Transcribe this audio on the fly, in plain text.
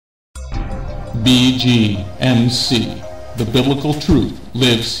BGMC. The biblical truth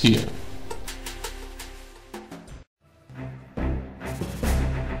lives here.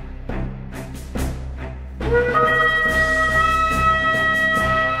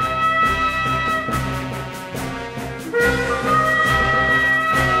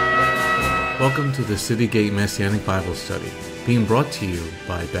 Welcome to the City Gate Messianic Bible Study, being brought to you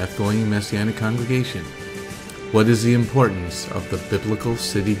by Bethlehem Messianic Congregation. What is the importance of the biblical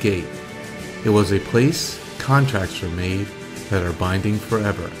city gate? It was a place contracts were made that are binding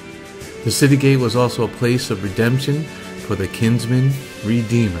forever. The city gate was also a place of redemption for the kinsman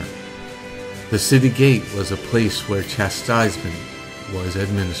redeemer. The city gate was a place where chastisement was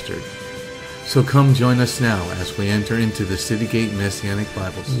administered. So come join us now as we enter into the City Gate Messianic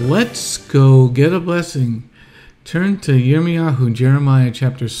Bible Study. Let's go get a blessing. Turn to Yirmiyahu, Jeremiah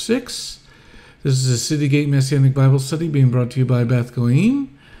chapter 6. This is a City Gate Messianic Bible Study being brought to you by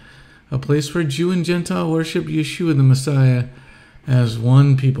Bethlehem, a place where Jew and Gentile worship Yeshua the Messiah as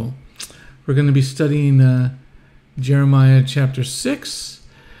one people. We're going to be studying Jeremiah chapter 6,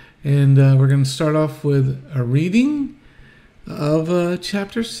 and we're going to start off with a reading of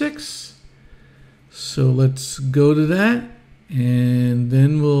chapter 6. So let's go to that, and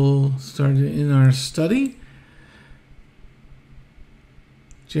then we'll start in our study.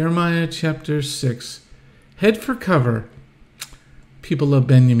 Jeremiah chapter 6. Head for cover, people of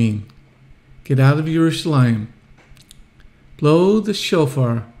Benjamin. Get out of Jerusalem. Blow the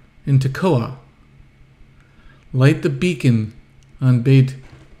shofar in Tekoa. Light the beacon on Beit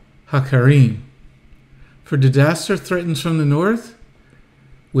Hakarim. For disaster threatens from the north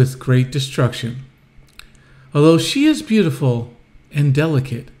with great destruction. Although she is beautiful and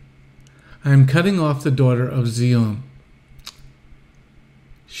delicate, I am cutting off the daughter of Zion.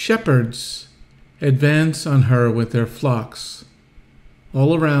 Shepherds advance on her with their flocks.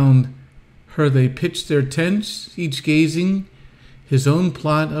 All around her they pitch their tents, each gazing his own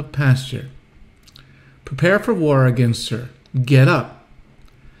plot of pasture. Prepare for war against her. Get up.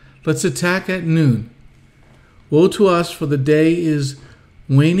 Let's attack at noon. Woe to us, for the day is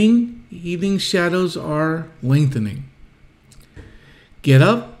waning. Evening shadows are lengthening. Get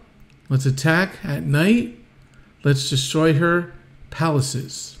up. Let's attack at night. Let's destroy her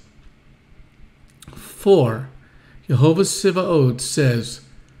palaces. For Jehovah Sivaot says,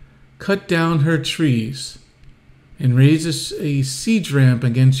 cut down her trees and raise a siege ramp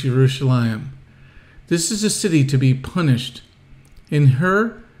against Jerusalem. This is a city to be punished. In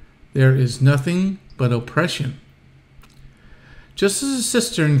her there is nothing but oppression. Just as a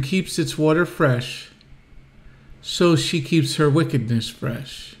cistern keeps its water fresh, so she keeps her wickedness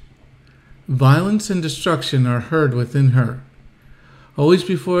fresh. Violence and destruction are heard within her. Always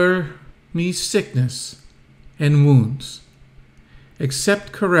before me sickness and wounds.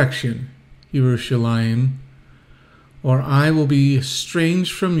 Accept correction, Jerusalem, or I will be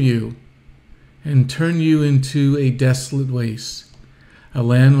estranged from you and turn you into a desolate waste, a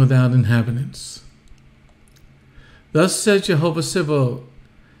land without inhabitants. Thus says Jehovah Sivaot,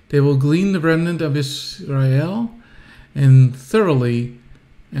 they will glean the remnant of Israel, and thoroughly,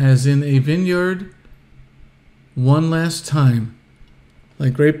 as in a vineyard, one last time,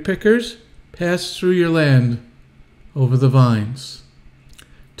 like grape pickers, pass through your land over the vines.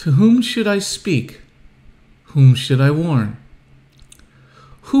 To whom should I speak? Whom should I warn?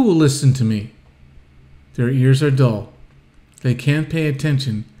 Who will listen to me? Their ears are dull. They can't pay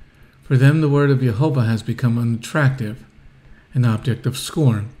attention. For them the word of Jehovah has become unattractive, an object of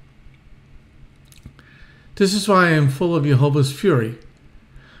scorn. This is why I am full of Jehovah's fury.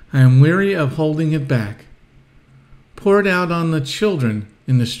 I am weary of holding it back. Pour it out on the children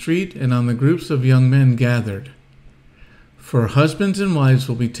in the street and on the groups of young men gathered. For husbands and wives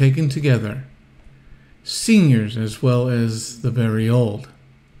will be taken together, seniors as well as the very old.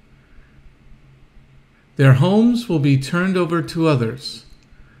 Their homes will be turned over to others,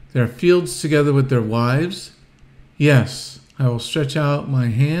 their fields together with their wives. Yes, I will stretch out my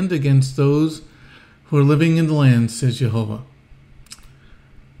hand against those who are living in the land, says Jehovah.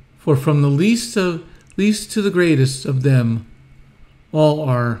 For from the least to the greatest of them, all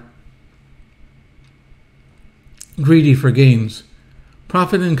are greedy for gains.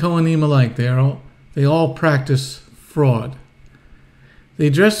 Prophet and Kohanim alike, they all practice fraud. They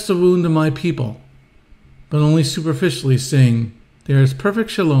dress the wound of my people, but only superficially, saying, there is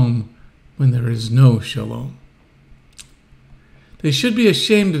perfect shalom when there is no shalom. They should be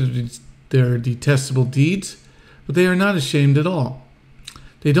ashamed of their detestable deeds, but they are not ashamed at all.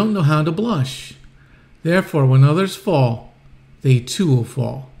 They don't know how to blush. Therefore, when others fall, they too will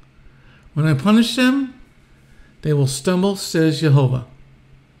fall. When I punish them, they will stumble, says Jehovah.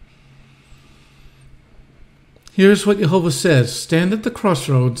 Here's what Jehovah says. Stand at the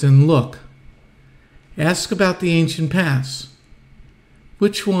crossroads and look. Ask about the ancient paths.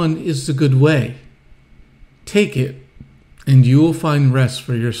 Which one is the good way? Take it, and you will find rest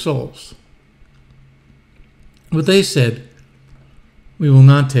for your souls. But they said, we will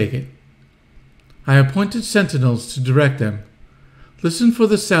not take it. I appointed sentinels to direct them. Listen for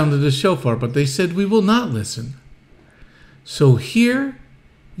the sound of the shofar, but they said, we will not listen. So hear,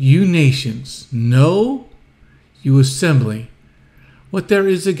 you nations, know, you assembly, what there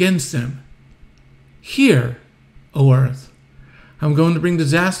is against them. Hear, O earth, I'm going to bring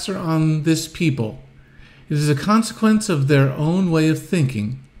disaster on this people. It is a consequence of their own way of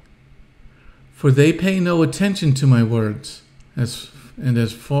thinking. For they pay no attention to my words, as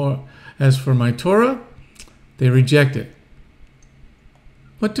for my Torah, they reject it.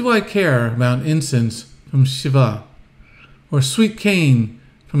 What do I care about incense from Shiva, or sweet cane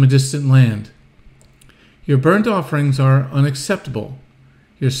from a distant land? Your burnt offerings are unacceptable.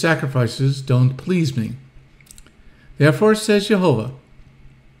 Your sacrifices don't please me. Therefore, says Jehovah,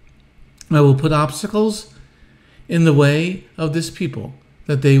 I will put obstacles in the way of this people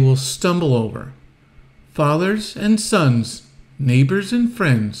that they will stumble over. Fathers and sons, neighbors and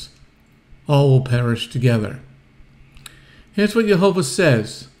friends, all will perish together. Here's what Jehovah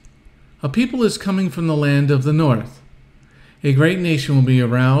says. A people is coming from the land of the north. A great nation will be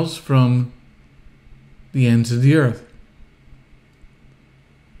aroused from the ends of the earth.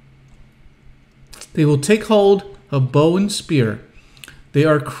 They will take hold of bow and spear. They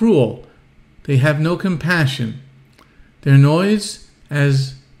are cruel. They have no compassion. Their noise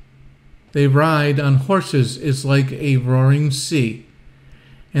as they ride on horses is like a roaring sea.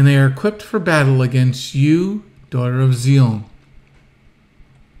 And they are equipped for battle against you, daughter of Zion.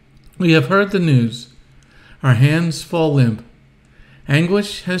 We have heard the news. Our hands fall limp.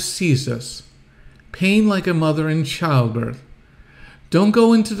 Anguish has seized us. Pain like a mother in childbirth. Don't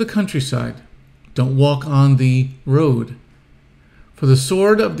go into the countryside. Don't walk on the road. For the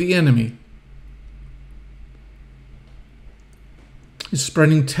sword of the enemy is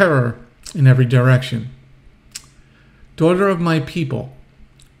spreading terror in every direction. Daughter of my people,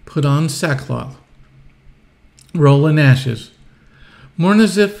 put on sackcloth. Roll in ashes. Mourn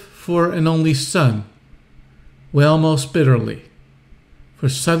as if for an only son. Wail most bitterly. For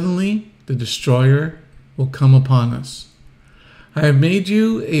suddenly the destroyer will come upon us. I have made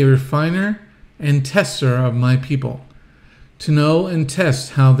you a refiner and tester of my people, to know and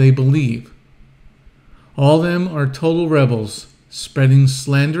test how they believe. All them are total rebels, spreading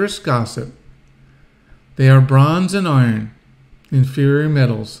slanderous gossip. They are bronze and iron, inferior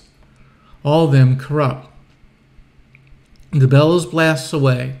metals, all them corrupt. The bellows blasts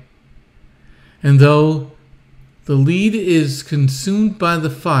away, and though the lead is consumed by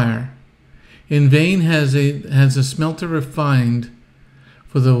the fire, in vain has a smelter refined,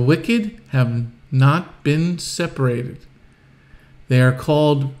 for the wicked have not been separated. They are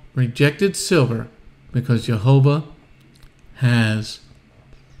called rejected silver, because Jehovah has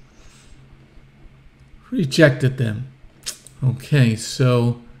rejected them. Okay,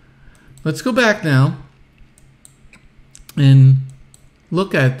 so let's go back now and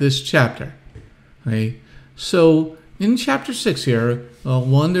look at this chapter. Okay, so in chapter 6 here,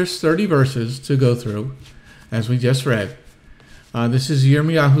 there's 30 verses to go through, as we just read. This is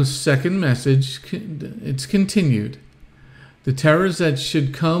Yirmiyahu's second message. It's continued. The terrors that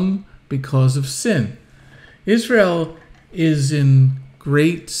should come because of sin. Israel is in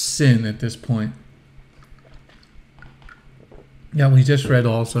great sin at this point. Yeah, we just read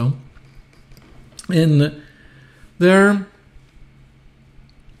also. And they're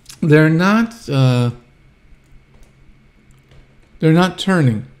not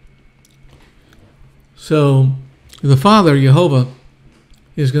turning. So the Father, Jehovah,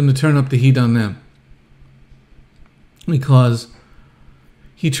 is going to turn up the heat on them, because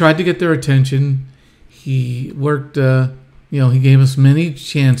he tried to get their attention. He worked, he gave us many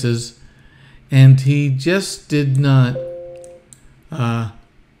chances, and he just did not,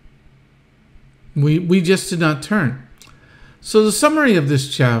 we just did not turn. So the summary of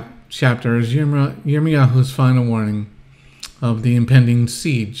this chapter is Yirmiyahu's final warning of the impending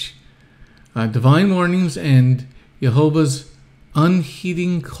siege, divine warnings, and Jehovah's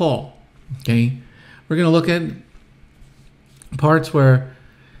unheeding call. Okay, we're going to look at parts where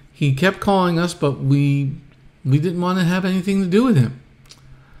he kept calling us, but we didn't want to have anything to do with him.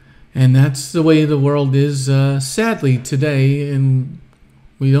 And that's the way the world is, sadly, today. And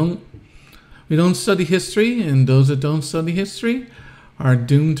we don't study history, and those that don't study history are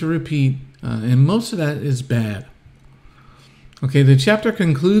doomed to repeat. And most of that is bad. Okay, the chapter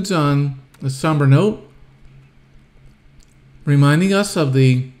concludes on a somber note. reminding us of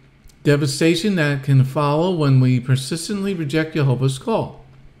the devastation that can follow when we persistently reject Jehovah's call.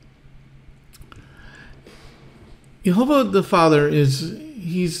 Jehovah the Father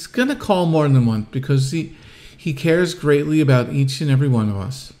he's going to call more than once because he cares greatly about each and every one of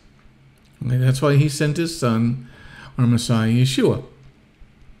us. Okay, that's why he sent his son, our Messiah, Yeshua,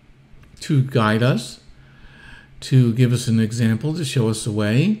 to guide us, to give us an example, to show us the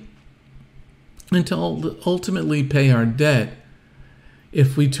way, and to ultimately pay our debt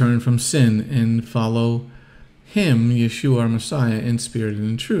if we turn from sin and follow him, Yeshua, our Messiah, in spirit and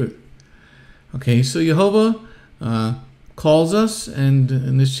in truth. Okay, so Jehovah calls us, and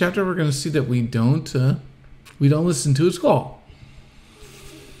in this chapter we're going to see that we don't listen to his call.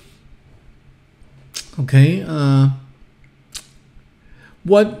 Okay,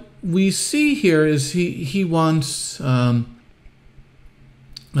 what we see here is he wants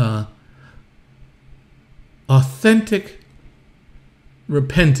authentic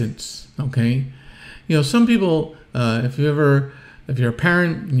repentance. Okay, some people, if you're a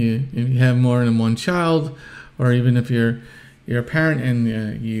parent, you have more than one child, or even if you're a parent and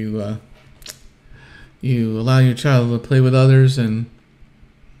you allow your child to play with others, and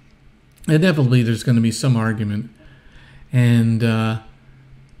inevitably there's going to be some argument, and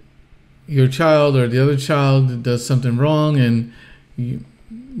your child or the other child does something wrong, and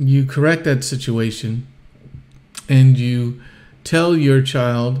you correct that situation, and you tell your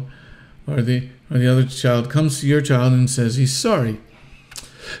child, or the other child comes to your child and says he's sorry,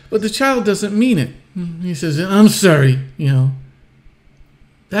 but the child doesn't mean it. He says, "I'm sorry."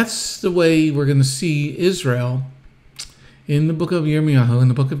 That's the way we're going to see Israel in the book of Yirmiyahu, in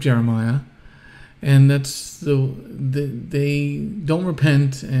the book of Jeremiah, and that's they don't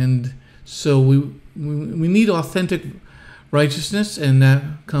repent, and so we need authentic righteousness, and that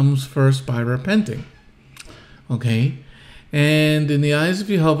comes first by repenting. Okay, and in the eyes of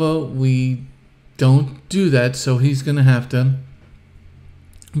Jehovah, we don't do that, so he's going to have to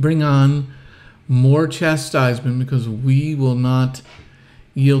bring on more chastisement because we will not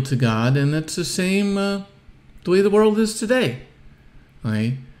yield to God, and that's the same the way the world is today.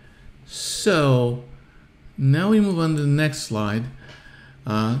 Right? So now we move on to the next slide.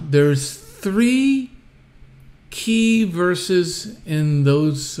 There's 3 key verses in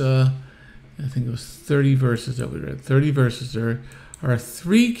those, I think it was 30 verses that we read. 30 verses. There are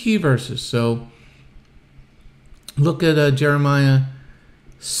 3 key verses. So look at Jeremiah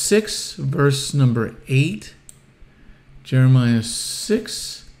 6, verse number 8. Jeremiah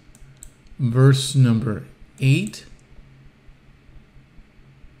 6, verse number 8.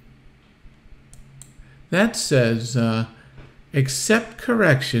 That says, accept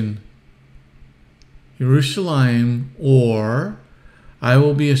correction, Jerusalem, or I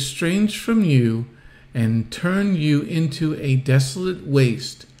will be estranged from you and turn you into a desolate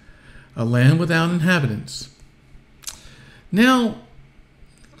waste, a land without inhabitants. Now,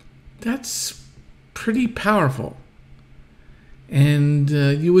 that's pretty powerful. And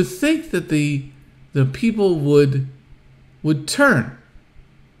you would think that the people would turn,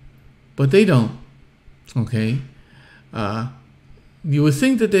 but they don't. Okay, you would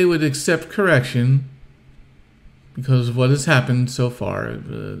think that they would accept correction because of what has happened so far.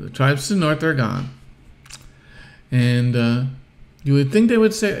 The tribes to the north are gone, and you would think they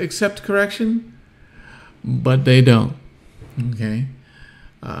would accept correction, but they don't. Okay,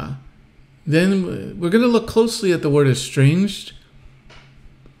 then we're going to look closely at the word estranged.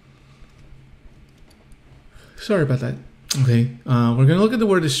 Sorry about that. Okay, we're going to look at the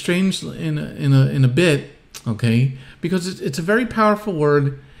word estranged in a bit. Okay, because it's a very powerful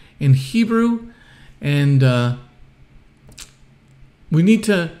word in Hebrew, and we need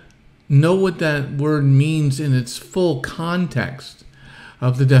to know what that word means in its full context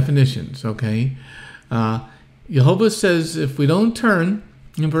of the definitions. Okay, Jehovah says if we don't turn,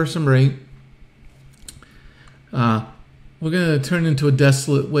 in verse number 8, we're going to turn into a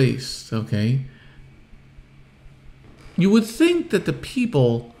desolate waste. Okay. You would think that the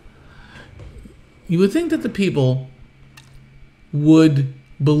people would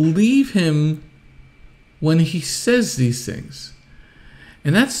believe him when he says these things.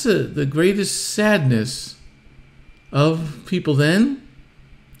 And that's the greatest sadness of people then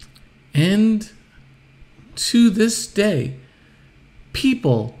and to this day.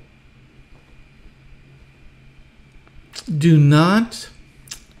 People do not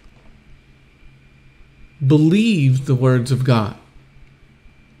believe the words of God.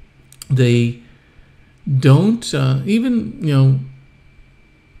 They don't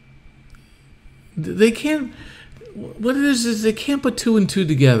they can't. What it is they can't put 2 and 2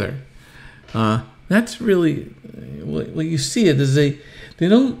 together. That's really what you see it is they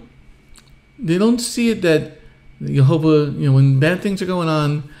don't see it that Jehovah, when bad things are going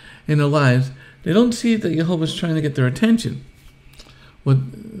on in their lives, they don't see it that Jehovah's trying to get their attention. What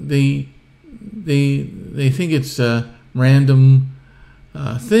they think it's random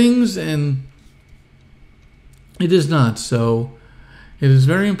things, and it is not. So it is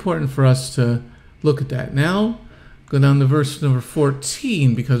very important for us to look at that. Now, go down to verse number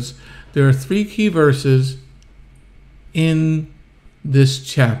 14, because there are 3 key verses in this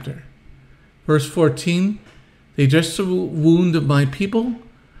chapter. Verse 14, they dress the wound of my people,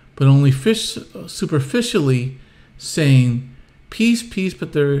 but only superficially, saying, peace, peace,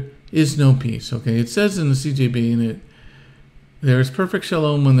 but there is no peace. Okay, it says in the CJB, and there is perfect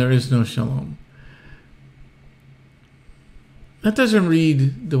shalom when there is no shalom. That doesn't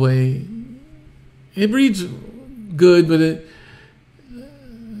read the way it reads. Good, but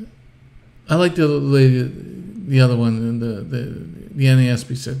I like the other one. The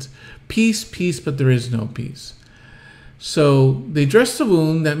NASB says peace, peace, but there is no peace. So they dress the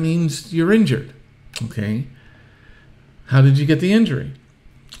wound. That means you're injured. Okay, how did you get the injury?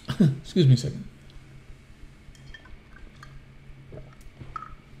 Excuse me a second.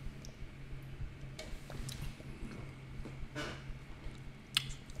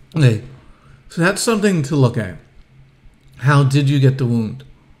 Okay, so that's something to look at. How did you get the wound?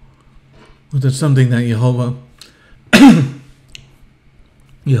 Was it something that Jehovah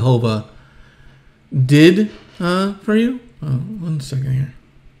did for you? Oh, 1 second here.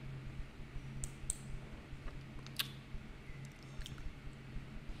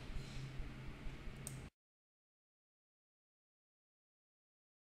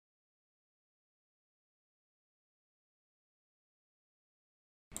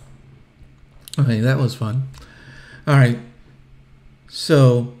 Okay, that was fun. All right.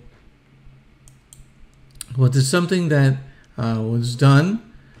 So, was it something that was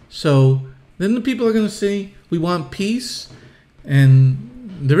done? So then the people are going to say, we want peace, and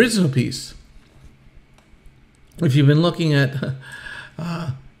there is no peace. If you've been looking at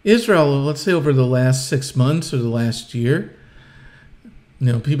Israel, let's say over the last 6 months or the last year,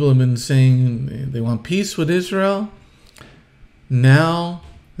 people have been saying they want peace with Israel. Now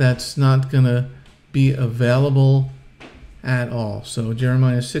that's not going to be available at all. So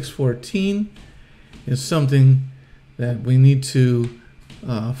Jeremiah 6:14 is something that we need to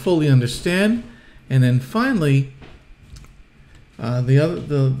fully understand. And then finally,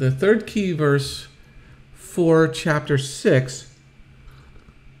 the third key verse for chapter 6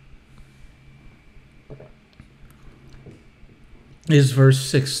 is verse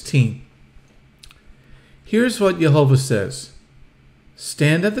 16. Here's what Jehovah says.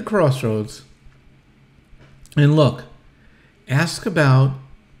 Stand at the crossroads and look. Ask about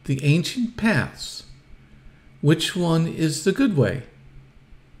the ancient paths. Which one is the good way?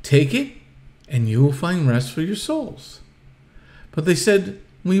 Take it, and you will find rest for your souls. But they said,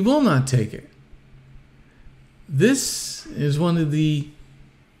 we will not take it. This is one of the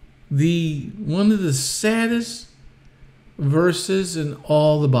saddest verses in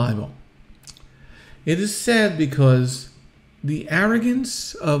all the Bible. It is sad because the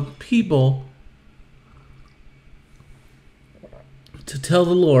arrogance of people to tell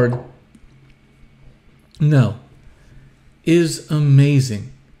the Lord no is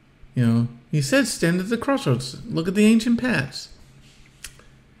amazing. He said, stand at the crossroads, look at the ancient paths.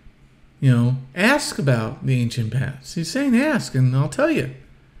 Ask about the ancient paths. He's saying ask, and I'll tell you.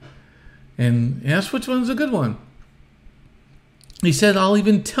 And ask which one's a good one. He said, I'll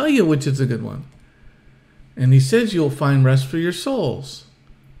even tell you which is a good one. And he says you'll find rest for your souls.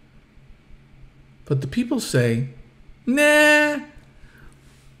 But the people say, nah,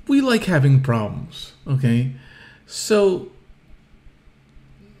 we like having problems. Okay? So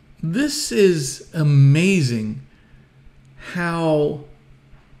this is amazing how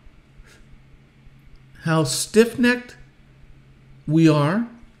stiff-necked we are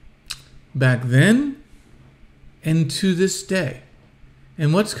back then and to this day.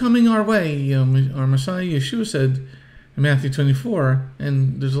 And what's coming our way, our Messiah Yeshua said in Matthew 24,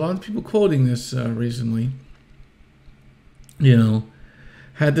 and there's a lot of people quoting this recently,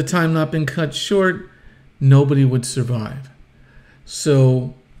 had the time not been cut short, nobody would survive.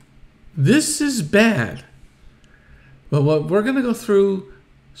 So this is bad. But what we're going to go through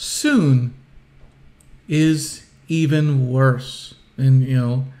soon is even worse.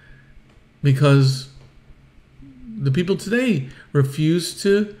 And, because the people today refuse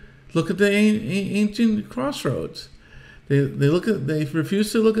to look at the ancient crossroads. They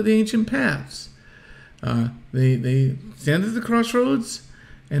refuse to look at the ancient paths. They stand at the crossroads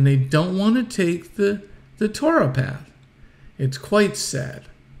and they don't want to take the Torah path. It's quite sad.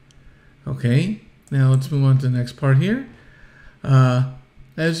 Okay, now let's move on to the next part here.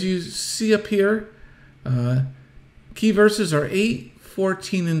 As you see up here, key verses are 8,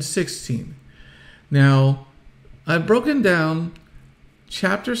 14, and 16. Now, I've broken down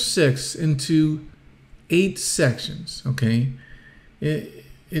chapter 6 into 8 sections, okay?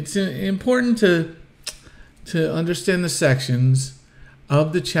 It's important to understand the sections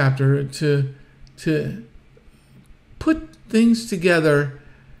of the chapter, to put things together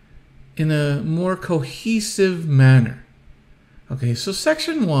in a more cohesive manner. Okay, so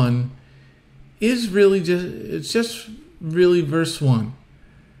section 1 is really just verse 1.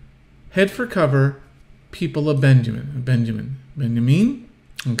 Head for cover, people of Benjamin.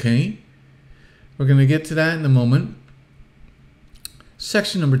 Okay, we're going to get to that in a moment.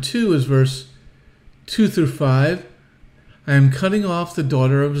 Section number 2 is verse 2 through 5. I am cutting off the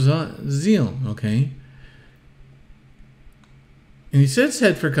daughter of Zion. Okay, and he says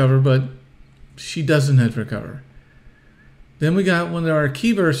head for cover, but she doesn't head for cover. Then we got one of our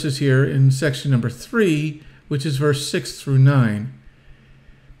key verses here in section number 3, which is verse 6 through 9.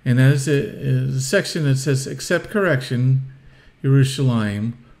 And that is a section that says, accept correction,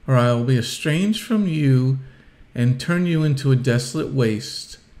 Jerusalem, or I will be estranged from you and turn you into a desolate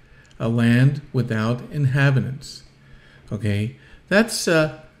waste, a land without inhabitants. Okay, that's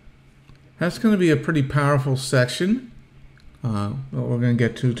going to be a pretty powerful section. What we're going to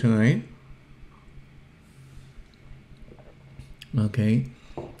get to tonight. Okay,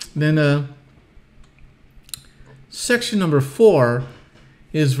 then section number 4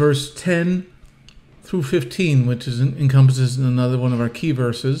 is verse 10 through 15, which encompasses another one of our key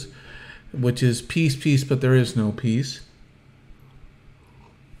verses, which is peace, peace, but there is no peace.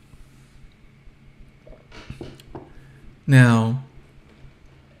 Now,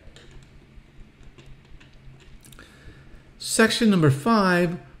 section number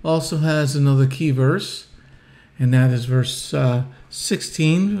 5 also has another key verse, and that is verse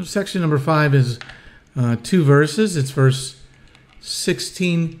 16. Section number 5 is 2 verses. It's verse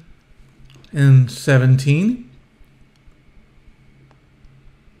 16 and 17.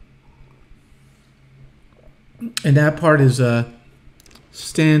 And that part is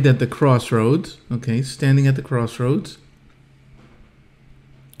stand at the crossroads. Okay, standing at the crossroads.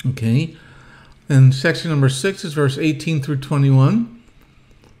 Okay. And section number 6 is verse 18 through 21.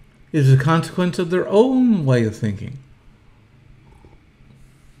 Is a consequence of their own way of thinking.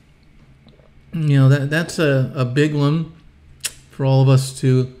 You know, that's a big one for all of us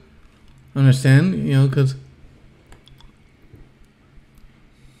to understand, you know, because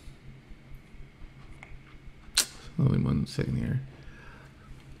only 1 second here.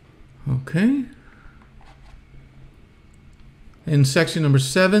 Okay. In section number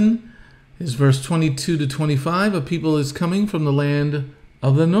 7 is verse 22 to 25. A people is coming from the land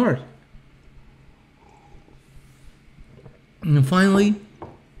of the north. And finally,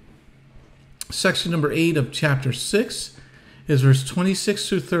 section number 8 of chapter 6 is verse 26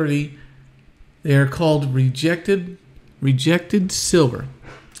 through 30. They are called rejected silver.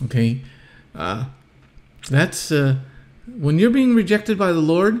 Okay, that's when you're being rejected by the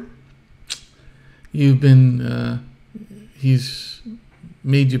Lord. You've been He's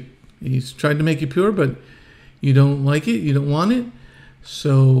made you. He's tried to make you pure, but you don't like it. You don't want it.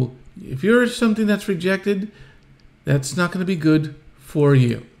 So if you're something that's rejected, that's not going to be good for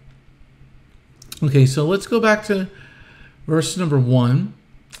you. Okay, so let's go back to verse number 1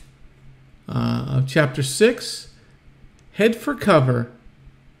 of chapter 6. Head for cover,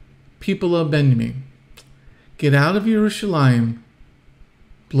 people of Benjamin. Get out of Jerusalem.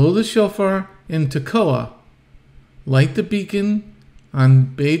 Blow the shofar in Tekoa. Light the beacon on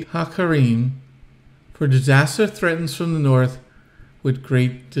Beit Hakarim, for disaster threatens from the north with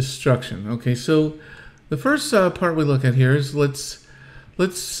great destruction. Okay, so the first part we look at here is let's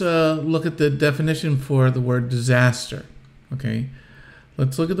look at the definition for the word disaster. Okay,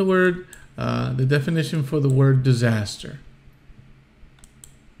 let's look at the definition for the word disaster.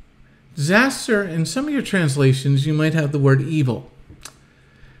 Disaster, in some of your translations, you might have the word evil.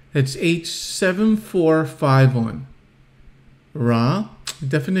 It's H7451. Ra,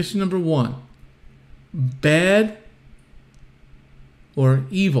 definition number 1. Bad or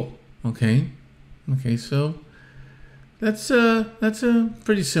evil. Okay, so that's a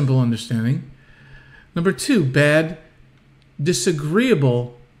pretty simple understanding. Number 2, bad,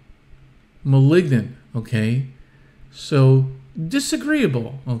 disagreeable, malignant. Okay, so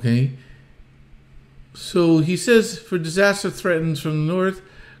disagreeable. Okay, so he says, for disaster threatens from the north,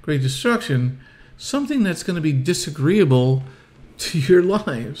 great destruction. Something that's going to be disagreeable to your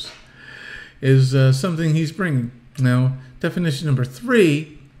lives is something he's bringing. Now, definition number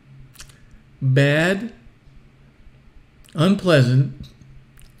 3, bad, unpleasant,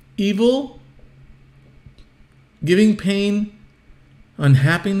 evil, giving pain,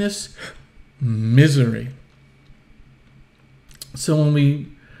 unhappiness, misery. So when we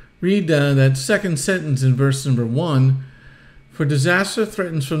read that second sentence in verse number 1, for disaster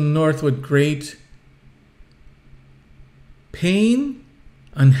threatens from the north with great pain,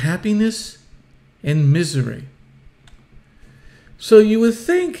 unhappiness, and misery. So you would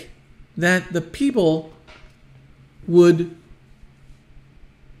think that the people would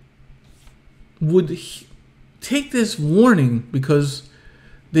take this warning, because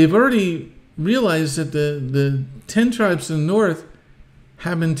they've already realized that the 10 tribes in the north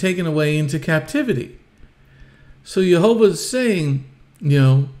have been taken away into captivity. So Jehovah's saying,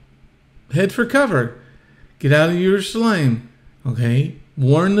 head for cover. Get out of Jerusalem. Okay?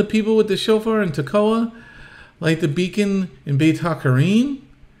 Warn the people with the shofar in Tekoa, light the beacon in Beit HaKarim.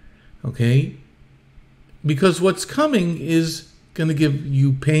 Okay? Because what's coming is going to give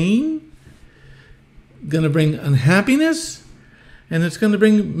you pain, going to bring unhappiness, and it's going to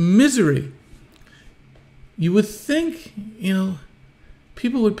bring misery. You would think,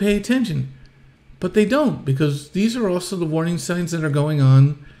 people would pay attention, but they don't, because these are also the warning signs that are going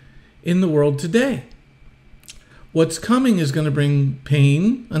on in the world today. What's coming is going to bring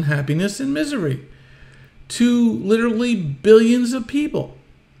pain, unhappiness, and misery to literally billions of people.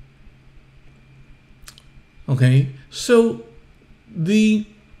 Okay, so the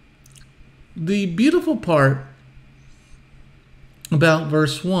beautiful part about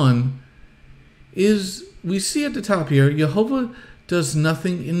verse 1 is we see at the top here, Jehovah does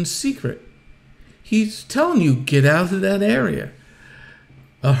nothing in secret. He's telling you, get out of that area.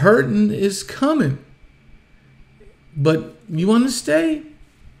 A hurting is coming. But you want to stay?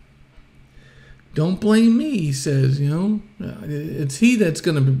 Don't blame me, he says, It's he that's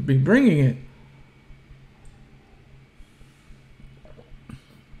going to be bringing it.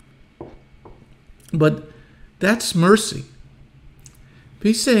 But that's mercy. If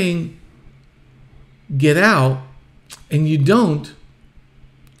he's saying, get out, and you don't,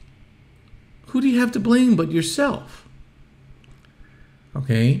 who do you have to blame but yourself?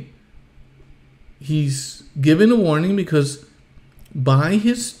 Okay? He's given a warning because by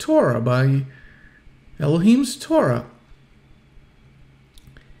his Torah, by Elohim's Torah,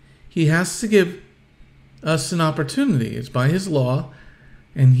 he has to give us an opportunity. It's by his law,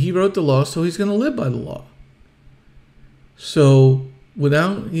 and he wrote the law, so he's going to live by the law. So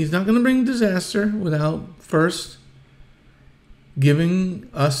he's not going to bring disaster without first giving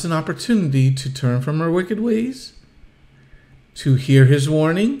us an opportunity to turn from our wicked ways, to hear his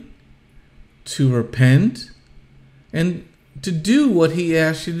warning, to repent, and to do what he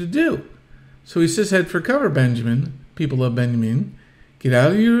asked you to do. So he says, head for cover, Benjamin, people of Benjamin. Get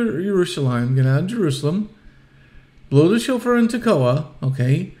out of Jerusalem, get out of Jerusalem. Blow the shofar in Tekoa.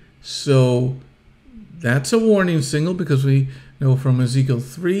 Okay, so that's a warning signal, because we know from Ezekiel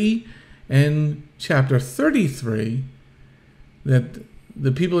 3 and chapter 33 that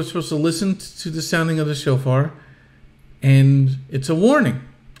the people are supposed to listen to the sounding of the shofar, and it's a warning.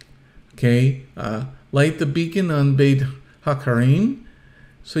 Okay, light the beacon on Beit HaKarim.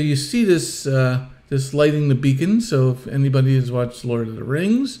 So you see this lighting the beacon. So if anybody has watched Lord of the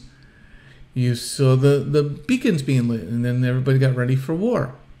Rings, you saw the beacons being lit, and then everybody got ready for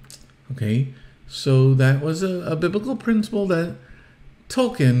war. Okay, so that was a biblical principle that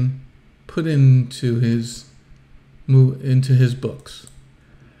Tolkien put into his books.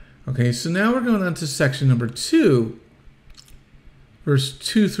 Okay, so now we're going on to section number 2, verse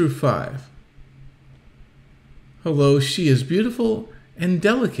 2 through 5. Hello, she is beautiful and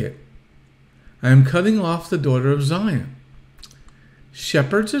delicate. I am cutting off the daughter of Zion.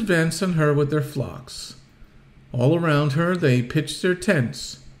 Shepherds advance on her with their flocks. All around her they pitch their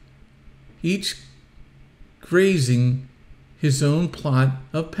tents, each grazing his own plot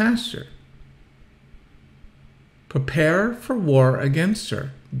of pasture. Prepare for war against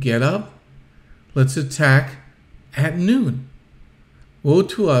her. Get up. Let's attack at noon. Woe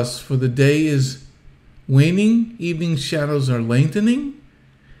to us, for the day is waning, evening shadows are lengthening.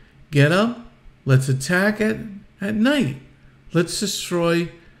 Get up. Let's attack at night. Let's destroy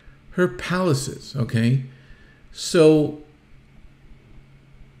her palaces. Okay? So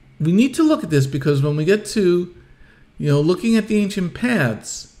we need to look at this, because when we get to, looking at the ancient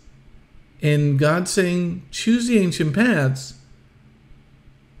paths, and God saying, choose the ancient paths,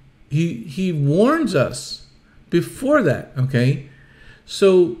 he warns us before that, okay?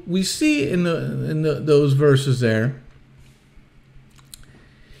 So we see in those verses there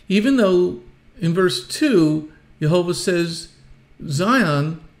even though in verse 2, Jehovah says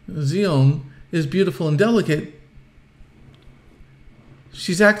Zion is beautiful and delicate,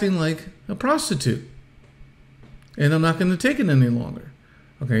 she's acting like a prostitute. And I'm not going to take it any longer.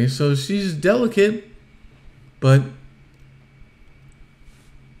 Okay, so she's delicate, but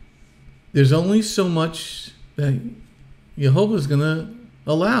there's only so much that Jehovah's going to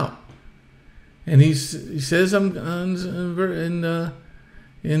allow. And he says, in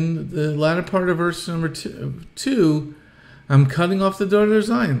the latter part of verse number 2, I'm cutting off the daughter of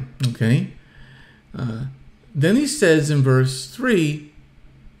Zion. Okay. Then he says in verse 3,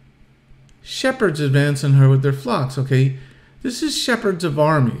 shepherds advance on her with their flocks. Okay. This is shepherds of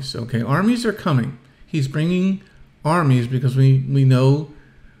armies. Okay. Armies are coming. He's bringing armies because we know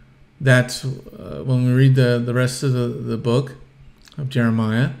that when we read the rest of the book of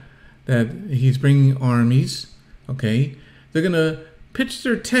Jeremiah, that he's bringing armies. Okay. They're going to pitch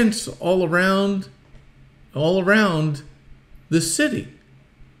their tents all around the city.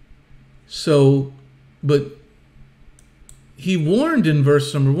 So, but he warned in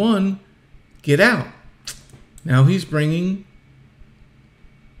verse number 1, get out. Now he's bringing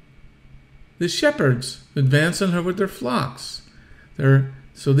the shepherds advance on her with their flocks.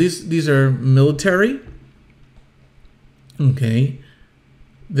 So these are military. Okay.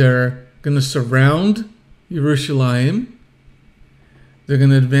 They're going to surround Jerusalem. They're going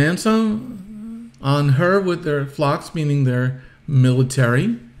to advance on her with their flocks, meaning they're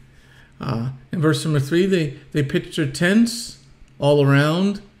military. In verse number 3, they pitched their tents all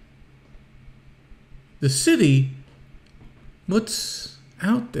around the city. What's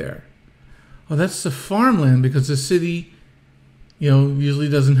out there? Oh, that's the farmland, because the city, usually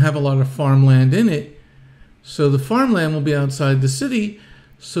doesn't have a lot of farmland in it. So the farmland will be outside the city.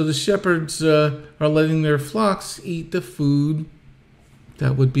 So the shepherds are letting their flocks eat the food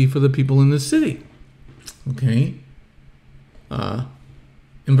that would be for the people in the city. Okay.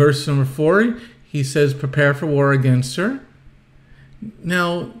 In verse number 4, he says, prepare for war against her.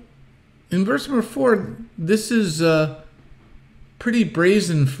 Now, in verse number 4, this is pretty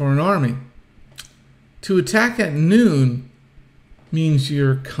brazen for an army. To attack at noon means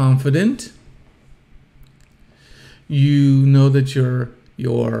you're confident. You know that your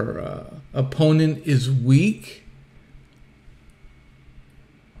opponent is weak.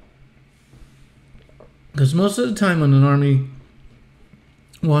 Because most of the time when an army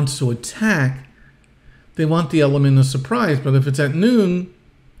wants to attack, they want the element of surprise. But if it's at noon,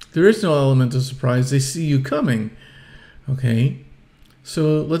 there is no element of surprise. They see you coming. Okay?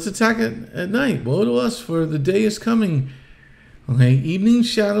 So let's attack at night. Woe to us, for the day is coming. Okay? Evening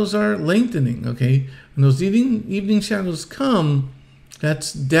shadows are lengthening. Okay? When those evening shadows come,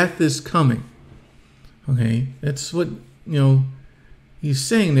 that's death is coming. Okay? That's what, he's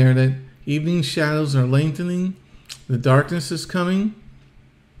saying there, that evening shadows are lengthening. The darkness is coming.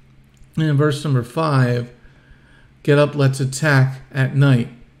 And in verse number 5, get up, let's attack at night.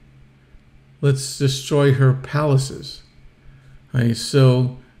 Let's destroy her palaces. Okay,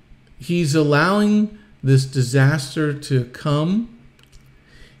 so he's allowing this disaster to come.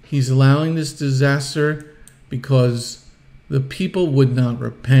 He's allowing this disaster because the people would not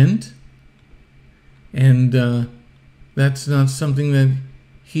repent. And that's not something that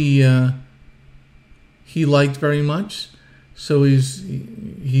he liked very much. So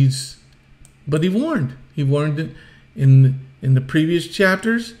but he warned. He warned in the previous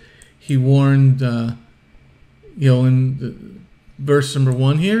chapters. He warned, in verse number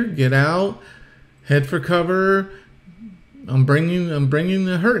 1 here, get out, head for cover. I'm bringing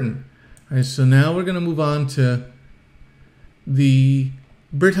the hurting. All right, so now we're going to move on to the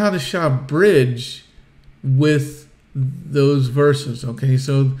Brit Hadashah bridge with those verses. Okay,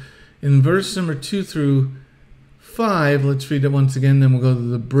 so in verse number 2 through 5, let's read it once again, then we'll go to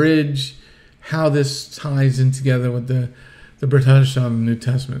the bridge, how this ties in together with the Brit Hadashah of the New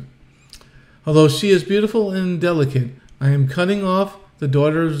Testament. Although she is beautiful and delicate, I am cutting off the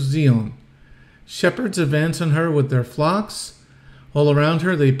daughter of Zion. Shepherds advance on her with their flocks. All around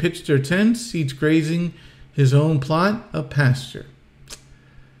her they pitch their tents, each grazing his own plot of pasture.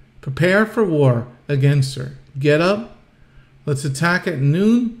 Prepare for war against her. Get up. Let's attack at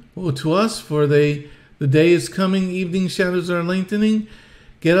noon. Woe to us, for the day is coming. Evening shadows are lengthening.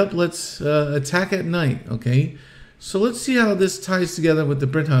 Get up. Let's attack at night. Okay. So let's see how this ties together with the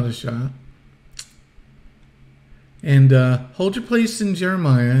Brit Hadashah. And hold your place in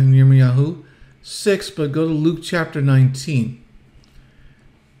Jeremiah and Yirmiyahu 6, but go to Luke chapter 19.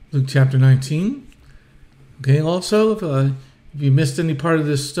 Luke chapter 19. Okay, also, if you missed any part of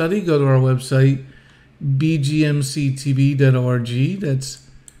this study, go to our website, bgmctv.org. That's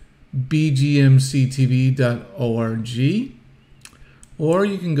bgmctv.org, or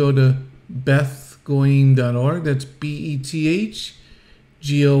you can go to bethgoyim.org. That's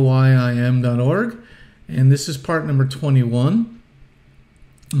BETHGOYIM.org. And this is part number 21.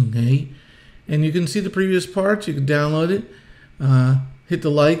 Okay. And you can see the previous parts. You can download it. Hit the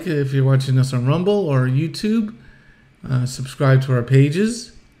like if you're watching us on Rumble or YouTube. Subscribe to our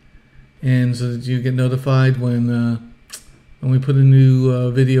pages, and so that you get notified when we put a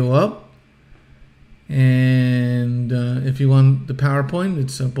new video up. And if you want the PowerPoint,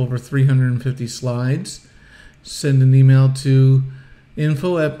 it's up over 350 slides. Send an email to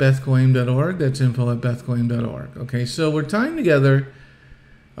info@bethgoyim.org. That's info@bethgoyim.org. Okay, so we're tying together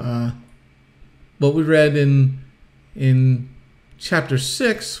what we read in chapter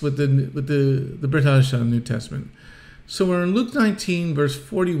 6 with the Brit Hadashah New Testament. So we're in Luke 19, verse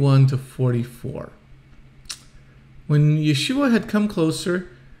 41 to 44. When Yeshua had come closer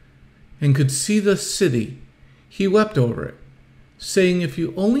and could see the city, he wept over it, saying, "If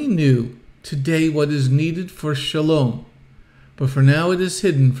you only knew today what is needed for shalom, but for now it is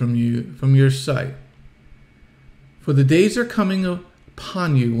hidden from your sight. For the days are coming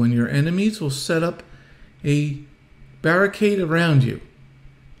upon you when your enemies will set up a barricade around you,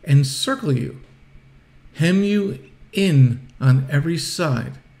 encircle you, hem you in on every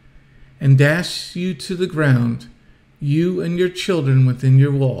side, and dash you to the ground, you and your children within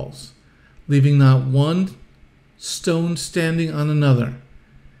your walls, leaving not one stone standing on another,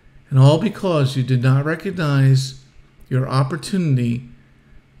 and all because you did not recognize your opportunity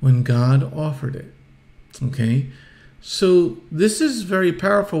when God offered it." Okay, so this is very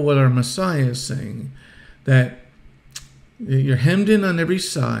powerful what our Messiah is saying, that you're hemmed in on every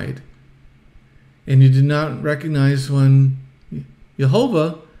side, and you did not recognize when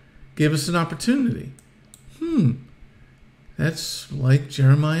Jehovah gave us an opportunity. That's like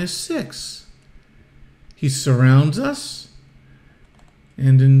Jeremiah 6. He surrounds us,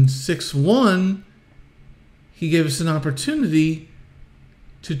 and in 6:1, he gave us an opportunity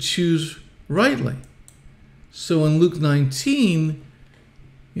to choose rightly. So in Luke 19,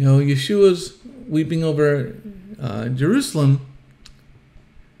 Yeshua's weeping over Jerusalem,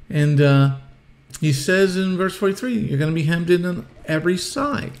 and he says in verse 43, you're going to be hemmed in on every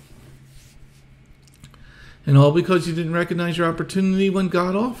side. And all because you didn't recognize your opportunity when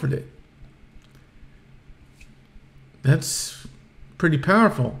God offered it. That's pretty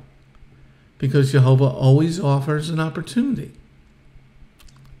powerful, because Jehovah always offers an opportunity.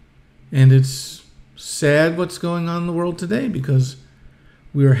 And it's sad what's going on in the world today, because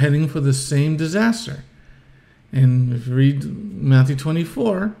we are heading for the same disaster. And if you read Matthew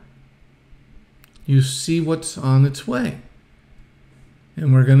 24, you see what's on its way.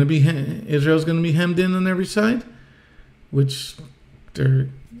 And Israel's going to be hemmed in on every side, which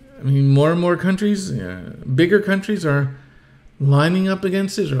more and more countries, bigger countries are lining up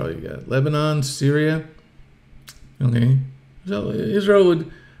against Israel. You got Lebanon, Syria. Okay. So Israel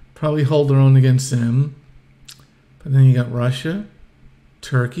would probably hold their own against them. But then you got Russia,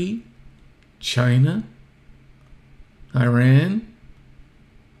 Turkey, China, Iran.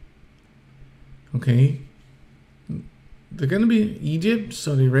 Okay. They're going to be Egypt,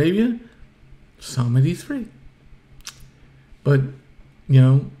 Saudi Arabia, Psalm 83. But, we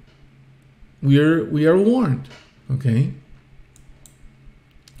are warned. Okay.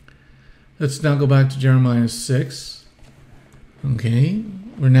 Let's now go back to Jeremiah 6. Okay.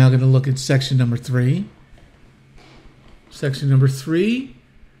 We're now going to look at section number 3. Section number 3,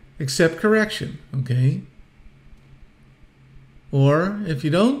 accept correction. Okay. Or, if you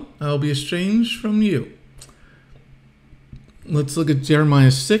don't, I'll be estranged from you. Let's look at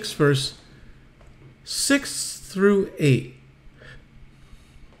Jeremiah 6, verse 6 through 8.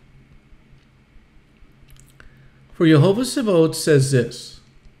 For Jehovah Sabaoth says this,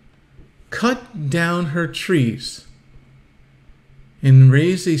 "Cut down her trees and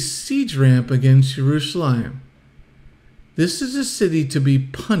raise a siege ramp against Jerusalem. This is a city to be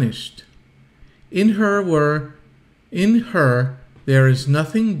punished. In her there is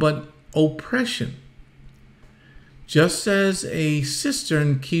nothing but oppression. Just as a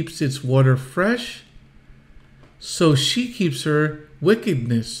cistern keeps its water fresh, so she keeps her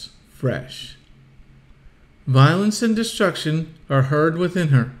wickedness fresh. Violence and destruction are heard within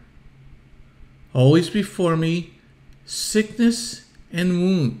her. Always before me, sickness and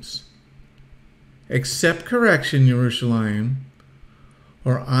wounds. Accept correction, Jerusalem,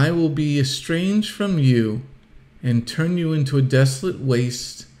 or I will be estranged from you and turn you into a desolate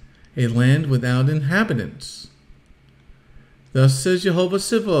waste, a land without inhabitants. Thus says Jehovah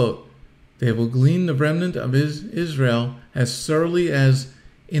Sabaoth, they will glean the remnant of Israel as thoroughly as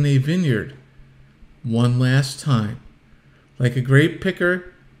in a vineyard one last time. Like a grape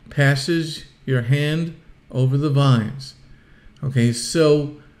picker passes your hand over the vines. Okay,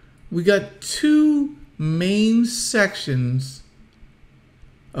 so we got two main sections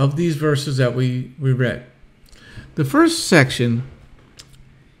of these verses that we read. The first section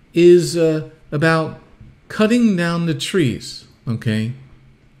is about cutting down the trees. Okay,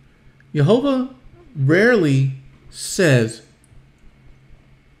 Jehovah rarely says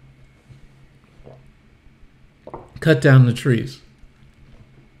cut down the trees.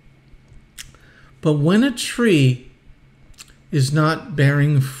 But when a tree is not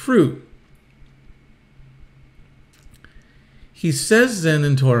bearing fruit, he says then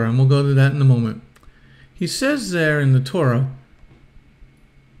in Torah, and we'll go to that in a moment, he says there in the Torah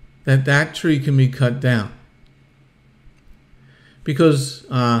that that tree can be cut down. Because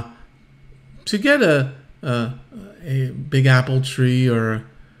to get a big apple tree or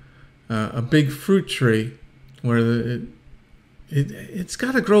a big fruit tree, where it's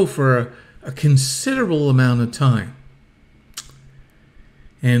got to grow for a considerable amount of time.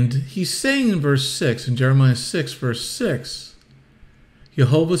 And he's saying in verse 6, in Jeremiah 6, verse 6,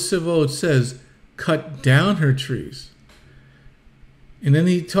 Jehovah Tsevaot says, cut down her trees. And then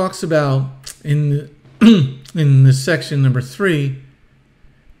he talks about in this section number 3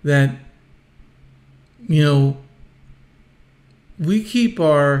 that, we keep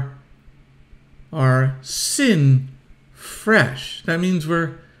our sin fresh. That means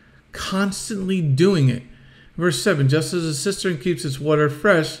we're constantly doing it. Verse 7, just as a cistern keeps its water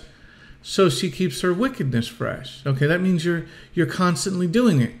fresh, so she keeps her wickedness fresh. Okay, that means you're constantly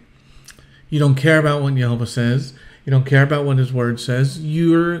doing it. You don't care about what Jehovah says. You don't care about what his word says.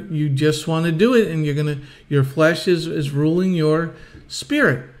 You just want to do it, and your flesh is ruling your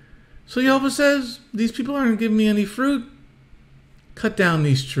spirit. So Jehovah says, these people aren't giving me any fruit. Cut down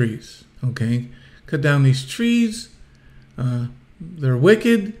these trees. Okay? Cut down these trees. They're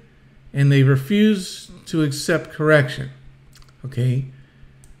wicked, and they refuse to accept correction. Okay?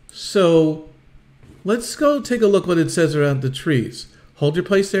 So let's go take a look what it says about the trees. Hold your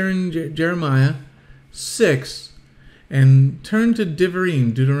place there in Jeremiah 6 and turn to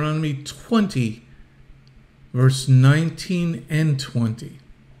Devarim, Deuteronomy 20, verse 19 and 20.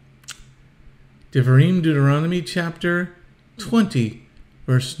 Devarim, Deuteronomy chapter 20,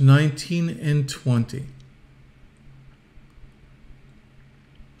 verse 19 and 20.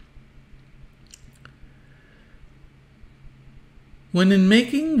 When in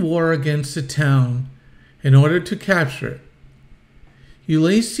making war against a town in order to capture it, you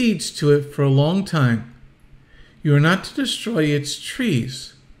lay siege to it for a long time, you are not to destroy its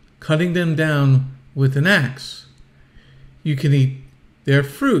trees, cutting them down with an axe. You can eat their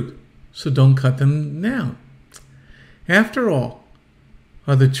fruit, so don't cut them down. After all,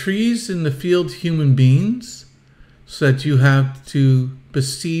 are the trees in the field human beings, so that you have to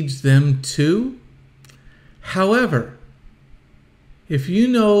besiege them too? However, if you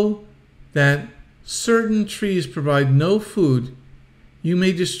know that certain trees provide no food, you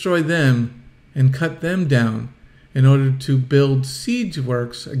may destroy them and cut them down in order to build siege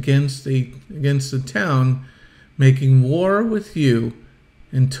works against the town, making war with you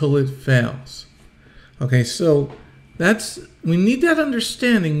until it fails. Okay, so we need that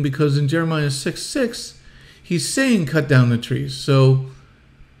understanding, because in Jeremiah 6:6, he's saying cut down the trees. So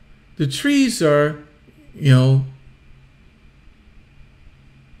the trees are, they're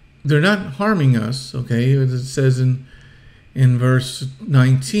not harming us, okay? As it says in verse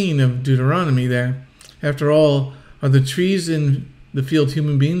 19 of Deuteronomy there. After all, are the trees in the field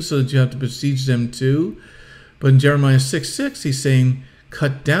human beings, so that you have to besiege them too? But in Jeremiah 6:6, he's saying,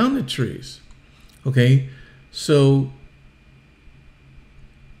 cut down the trees. Okay? So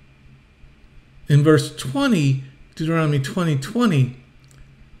in verse 20, Deuteronomy 20:20,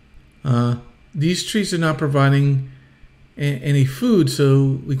 these trees are not providing any food,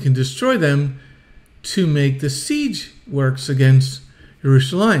 so we can destroy them to make the siege works against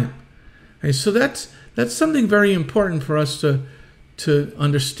Jerusalem. Okay, so that's something very important for us to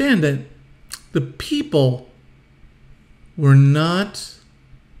understand, that the people were not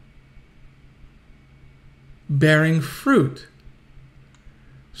bearing fruit.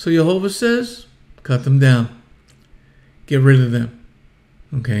 So Jehovah says, cut them down. Get rid of them.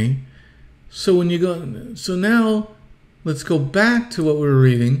 Okay? So now let's go back to what we were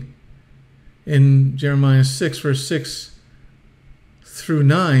reading in Jeremiah 6, verse 6 through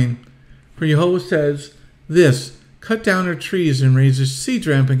 9, where Jehovah says this, cut down her trees and raise a siege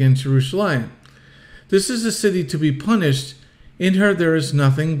ramp against Jerusalem. This is a city to be punished. In her there is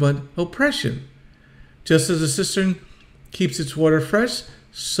nothing but oppression. Just as a cistern keeps its water fresh,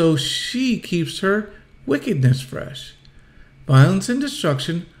 so she keeps her wickedness fresh. Violence and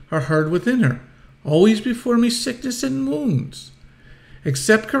destruction are hard within her. Always before me sickness and wounds.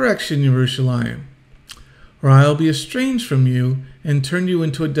 Accept correction, Jerusalem, or I'll be estranged from you and turn you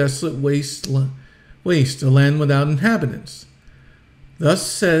into a desolate waste, a land without inhabitants. Thus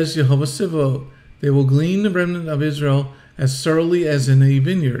says Jehovah Sabaoth, they will glean the remnant of Israel as thoroughly as in a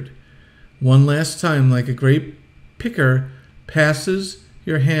vineyard. One last time, like a grape picker passes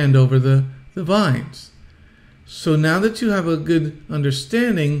your hand over the vines. So now that you have a good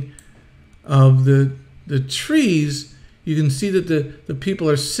understanding of the trees, you can see that the people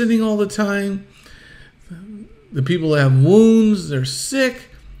are sinning all the time. The people have wounds, they're sick.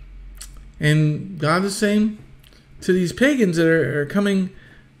 And God is saying to these pagans that are coming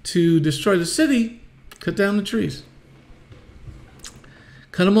to destroy the city, cut down the trees.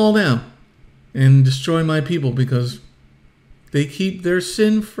 Cut them all down and destroy my people because they keep their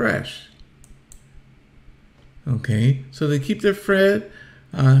sin fresh. Okay, so they keep their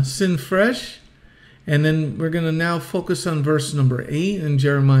sin fresh. And then we're going to now focus on verse number 8 in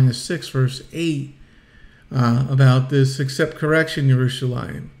Jeremiah 6, verse 8, about this, accept correction,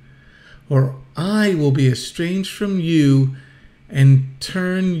 Jerusalem, or I will be estranged from you and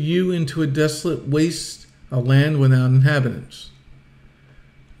turn you into a desolate waste, a land without inhabitants.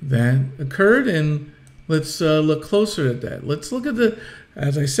 That occurred, and let's look closer at that. Let's look at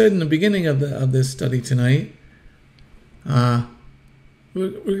as I said in the beginning of this study tonight,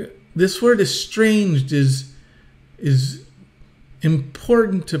 this word estranged is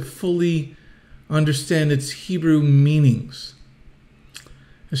important to fully understand its Hebrew meanings.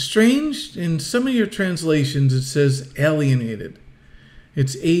 Estranged, in some of your translations, it says alienated.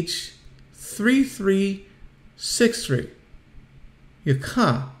 It's H3363.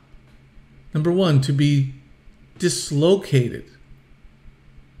 Yakah. Number 1, to be dislocated.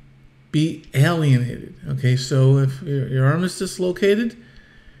 Be alienated. Okay, so if your arm is dislocated,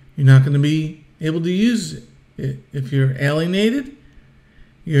 you're not going to be able to use it. If you're alienated,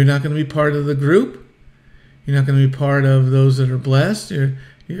 you're not going to be part of the group. You're not going to be part of those that are blessed. You're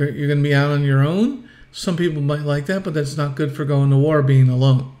going to be out on your own. Some people might like that, but that's not good for going to war, being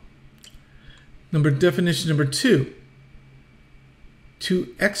alone. Definition number 2.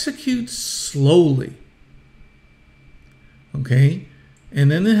 To execute slowly. Okay?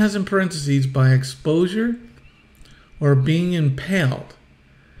 And then it has in parentheses, by exposure or being impaled.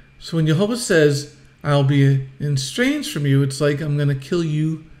 So when Jehovah says, I'll be estranged from you, it's like I'm going to kill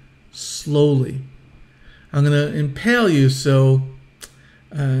you slowly. I'm going to impale you. So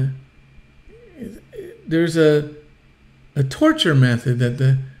there's a torture method that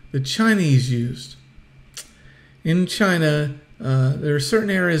the Chinese used. In China, there are certain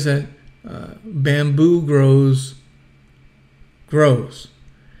areas that bamboo grows.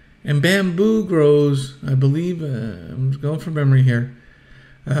 And bamboo grows, I believe, I'm going from memory here,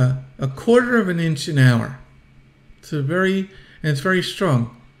 1/4 of an inch an hour. It's very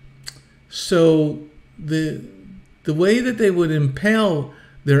strong. So the way that they would impale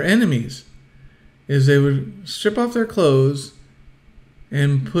their enemies is they would strip off their clothes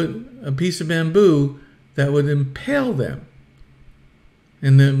and put a piece of bamboo that would impale them.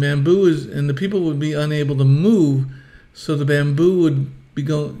 And the people would be unable to move, so the bamboo would be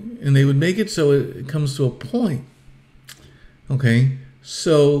going, and they would make it so it comes to a point. Okay,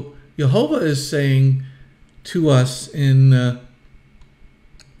 so Jehovah is saying to us in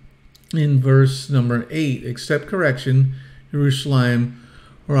verse number 8, accept correction, Jerusalem,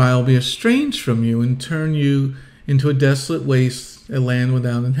 or I'll be estranged from you and turn you into a desolate waste, a land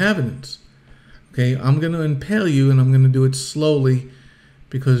without inhabitants. Okay, I'm going to impale you, and I'm going to do it slowly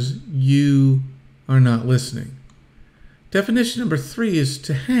because you are not listening. Definition number 3 is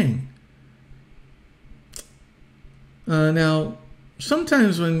to hang. Now,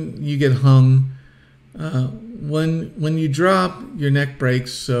 sometimes when you get hung, when you drop, your neck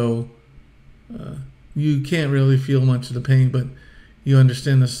breaks, so you can't really feel much of the pain, but you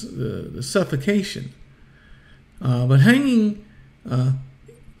understand the suffocation. But hanging,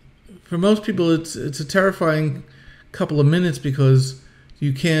 for most people, it's a terrifying couple of minutes because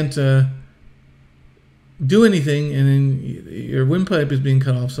you can't do anything, and then your windpipe is being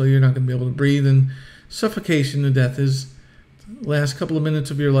cut off, so you're not going to be able to breathe. And suffocation and death the last couple of minutes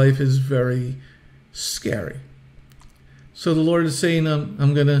of your life is very scary. So the Lord is saying,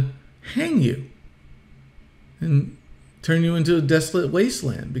 I'm going to hang you and turn you into a desolate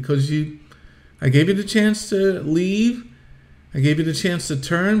wasteland because I gave you the chance to leave. I gave you the chance to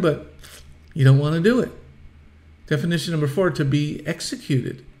turn, but you don't want to do it. Definition number 4, to be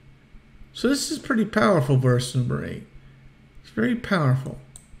executed. So this is pretty powerful, verse number 8. It's very powerful.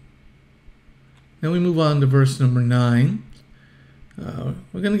 Then we move on to verse number 9. We're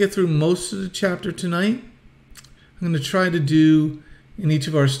going to get through most of the chapter tonight. I'm going to try to do, in each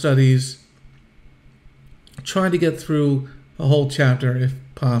of our studies, try to get through a whole chapter if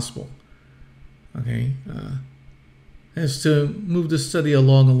possible. Okay? As to move the study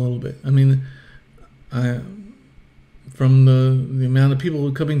along a little bit. I mean, from the amount of people who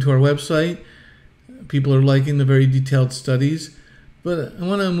are coming to our website, people are liking the very detailed studies. But I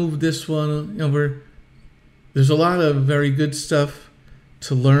want to move this one over. There's a lot of very good stuff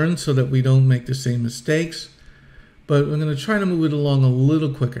to learn so that we don't make the same mistakes. But we're going to try to move it along a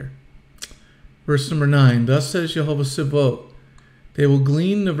little quicker. Verse number 9. Thus says Jehovah Sabaoth, they will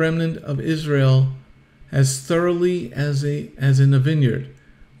glean the remnant of Israel as thoroughly as in a vineyard.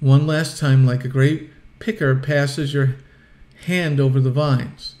 One last time, like a great picker passes your hand over the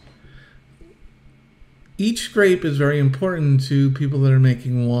vines. Each grape is very important to people that are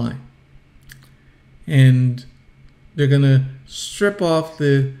making wine. And they're going to strip off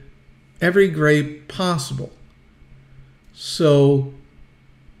every grape possible. So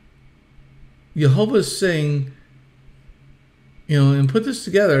Jehovah is saying, and put this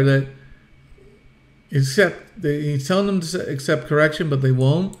together, that he's telling them to accept correction, but they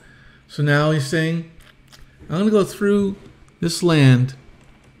won't. So now he's saying, I'm going to go through this land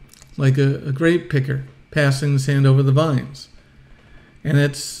like a grape picker passing his hand over the vines. And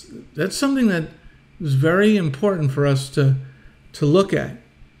that's something that is very important for us to look at.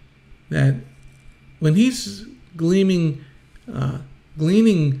 That when he's gleaning the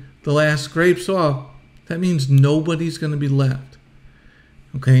last grapes off, that means nobody's going to be left.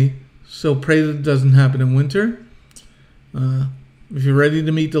 Okay? So pray that it doesn't happen in winter. If you're ready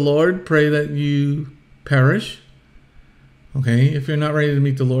to meet the Lord, pray that you perish. Okay? If you're not ready to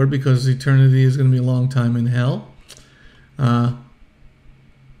meet the Lord because eternity is going to be a long time in hell,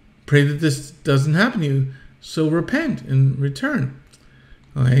 pray that this doesn't happen to you. So repent and return.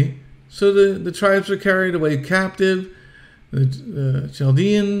 Okay? So the tribes are carried away captive. The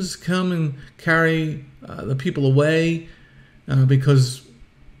Chaldeans come and carry the people away because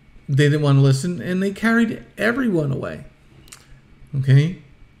they didn't want to listen, and they carried everyone away. Okay?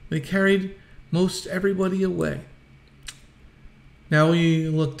 They carried most everybody away. Now we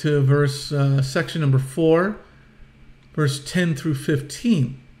look to section number 4, verse 10 through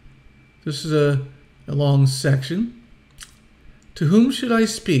 15. This is a long section. To whom should I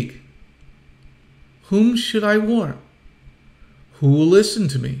speak? Whom should I warn? Who will listen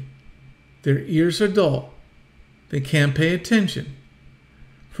to me? Their ears are dull. They can't pay attention.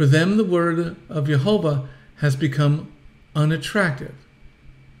 For them the word of Jehovah has become unattractive,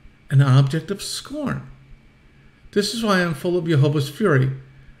 an object of scorn. This is why I'm full of Jehovah's fury.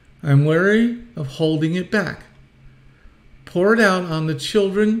 I'm weary of holding it back. Pour it out on the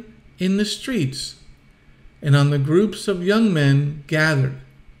children in the streets and on the groups of young men gathered.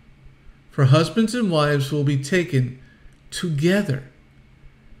 For husbands and wives will be taken together,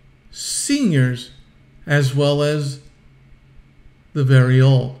 seniors as well as the very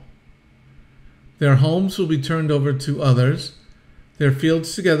old. Their homes will be turned over to others, their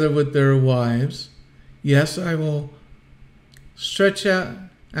fields together with their wives. Yes, I will stretch out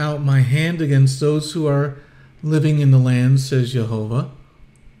my hand against those who are living in the land, says Jehovah.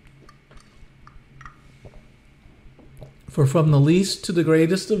 For from the least to the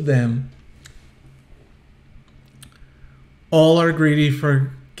greatest of them, all are greedy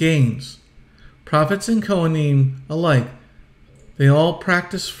for gains. Prophets and Kohanim alike, they all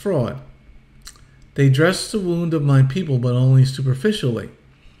practice fraud. They dress the wound of my people, but only superficially,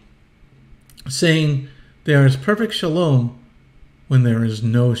 saying there is perfect shalom when there is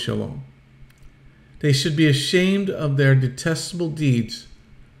no shalom. They should be ashamed of their detestable deeds,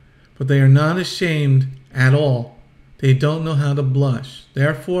 but they are not ashamed at all. They don't know how to blush.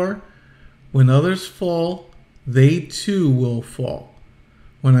 Therefore, when others fall, they too will fall.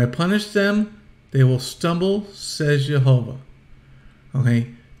 When I punish them, they will stumble, says Jehovah. Okay,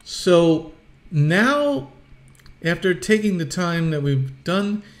 so now, after taking the time that we've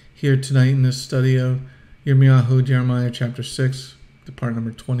done here tonight in this study of Jeremiah chapter 6, the part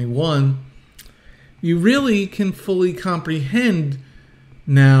number 21, you really can fully comprehend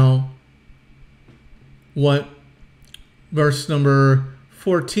now what verse number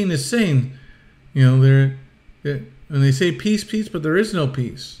 14 is saying. When they say peace, peace, but there is no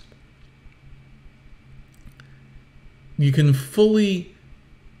peace. You can fully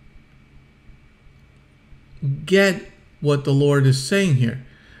get what the Lord is saying here.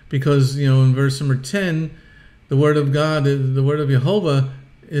 Because, in verse number 10, the word of God, the word of Jehovah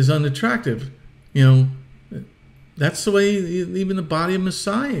is unattractive. The that's the way even the body of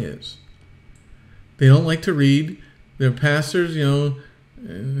Messiah is. They don't like to read. Their pastors,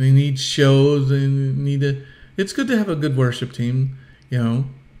 they need shows. They need to. It's good to have a good worship team,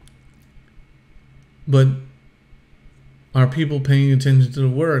 but are people paying attention to the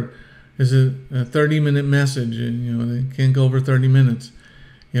word? Is it a 30-minute message? And they can't go over 30 minutes.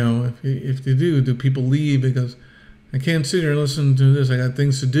 If they do people leave because I can't sit here and listen to this? I got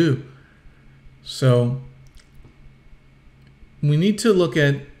things to do. So we need to look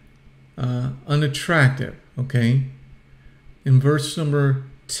at unattractive. Okay, in verse number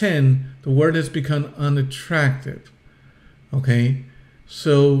 10, the word has become unattractive. Okay,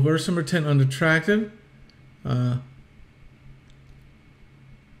 so verse number 10, unattractive.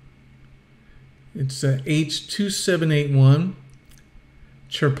 It's H2781.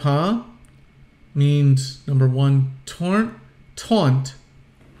 Chirpa means, number one, taunt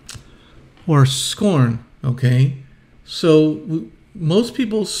or scorn. Okay, so most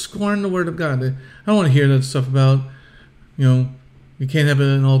people scorn the word of God. I don't want to hear that stuff about, you can't have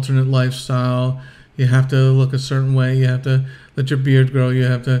an alternate lifestyle. You have to look a certain way. You have to let your beard grow. You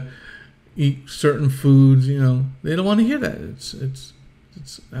have to eat certain foods. They don't want to hear that. It's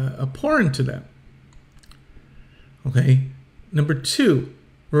abhorrent to them. Okay. Number 2,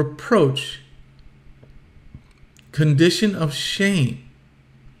 reproach. Condition of shame.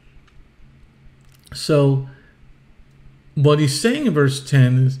 So what he's saying in verse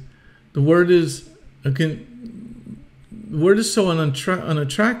 10 is the word is so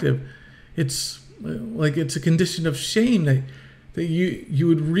unattractive. It's like it's a condition of shame that you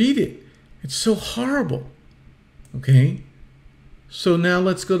would read it. It's so horrible. Okay. So now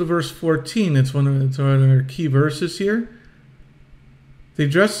let's go to verse 14. It's one of our key verses here. They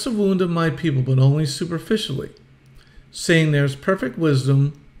dress the wound of my people, but only superficially, saying there's perfect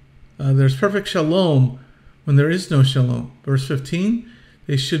wisdom, there's perfect shalom when there is no shalom. Verse 15,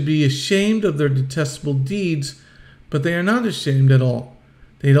 they should be ashamed of their detestable deeds, but they are not ashamed at all.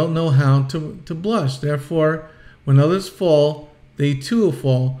 They don't know how to blush. Therefore, when others fall, they too will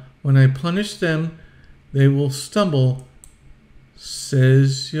fall. When I punish them, they will stumble,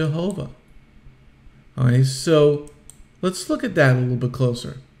 says Jehovah. All right, so let's look at that a little bit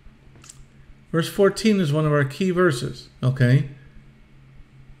closer. Verse 14 is one of our key verses, okay?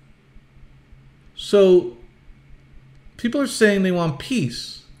 So people are saying they want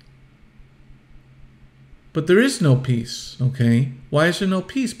peace, but there is no peace, okay? Why is there no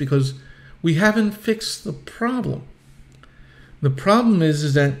peace? Because we haven't fixed the problem. The problem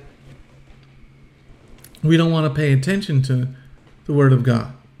is that we don't want to pay attention to the Word of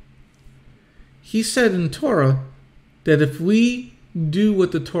God. He said in Torah that if we do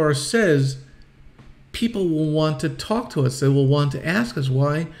what the Torah says, people will want to talk to us. They will want to ask us,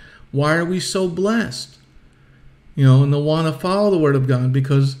 why are we so blessed? And they'll want to follow the Word of God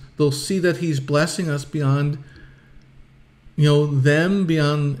because they'll see that He's blessing us beyond, them,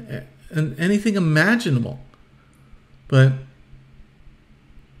 beyond anything imaginable. But,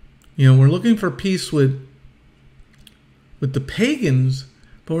 we're looking for peace with the pagans,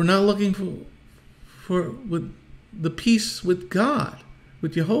 but we're not looking with the peace with God,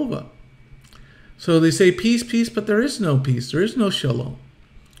 with Jehovah. So they say peace, peace, but there is no peace. There is no shalom.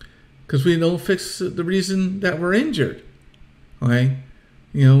 Because we don't fix the reason that we're injured. Okay?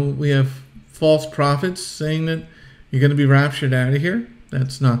 We have false prophets saying that you're going to be raptured out of here.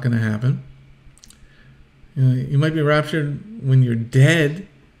 That's not going to happen. You might be raptured when you're dead.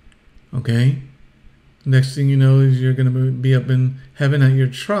 Okay? Next thing you know is you're going to be up in heaven at your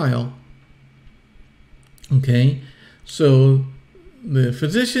trial. Okay? So the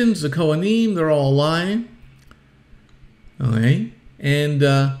physicians, the Kohanim, they're all lying. Okay? And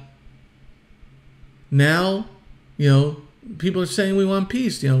now, people are saying we want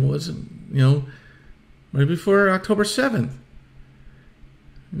peace. Right before October 7th.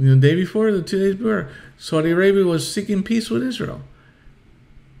 The day before, the 2 days before, Saudi Arabia was seeking peace with Israel.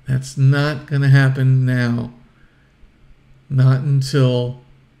 That's not going to happen now. Not until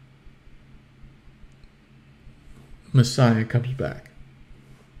Messiah comes back.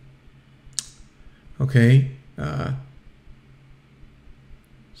 Okay?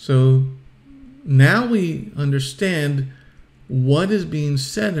 So now we understand what is being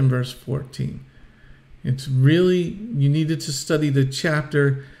said in verse 14. It's really, you needed to study the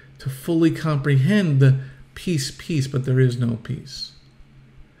chapter to fully comprehend the peace, peace, but there is no peace.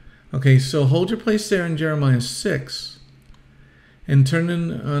 Okay, so hold your place there in Jeremiah 6 and turn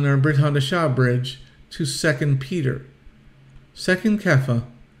in on our Brit Hadashah bridge to 2 Peter. 2 Kepha,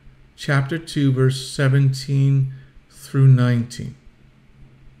 chapter 2, verse 17 through 19.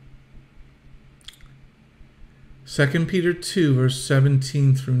 2 Peter 2, verse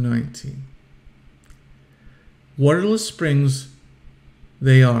 17 through 19. Waterless springs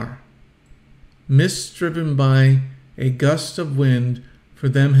they are, mist driven by a gust of wind, for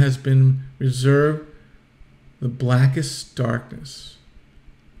them has been reserved the blackest darkness.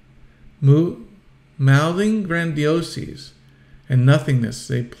 Mouthing grandiosities and nothingness,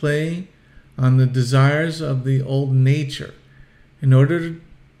 they play on the desires of the old nature in order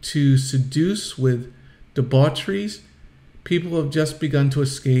to seduce with debaucheries people have just begun to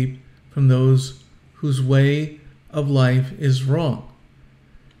escape from those whose way of life is wrong.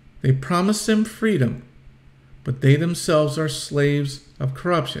 They promise them freedom, but they themselves are slaves of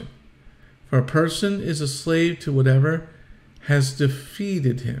corruption. For a person is a slave to whatever has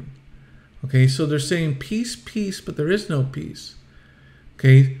defeated him. Okay, so they're saying peace, peace, but there is no peace.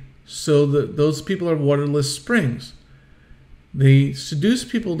 Okay, so those people are waterless springs. They seduce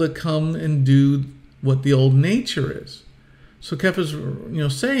people to come and do what the old nature is. So Kepha's,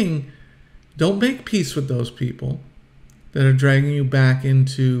 saying, don't make peace with those people that are dragging you back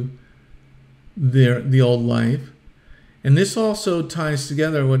into the old life. And this also ties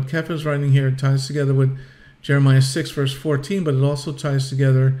together, what Kepha's writing here ties together with Jeremiah 6, verse 14, but it also ties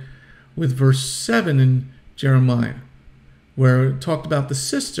together with verse 7 in Jeremiah, where it talked about the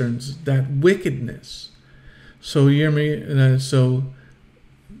cisterns, that wickedness. So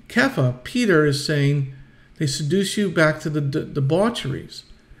Kepha, Peter, is saying they seduce you back to the debaucheries.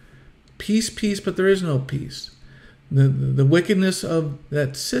 Peace, peace, but there is no peace. The wickedness of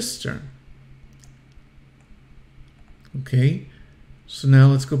that cistern. Okay, so now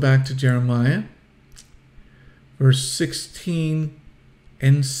let's go back to Jeremiah, verse 16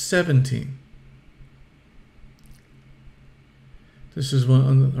 and 17. This is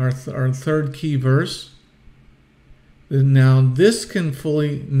our third key verse. Now this can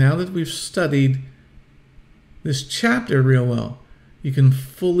now that we've studied this chapter real well, you can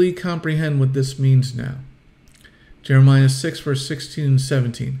fully comprehend what this means now. Jeremiah 6, verse 16 and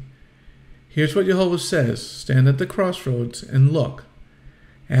 17. Here's what Jehovah says: stand at the crossroads and look.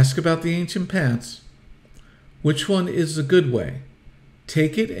 Ask about the ancient paths. Which one is the good way?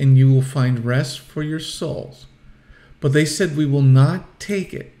 Take it and you will find rest for your souls. But they said, we will not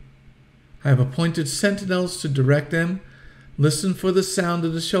take it. I have appointed sentinels to direct them. Listen for the sound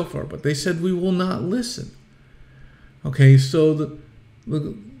of the shofar. But they said, we will not listen. Okay, so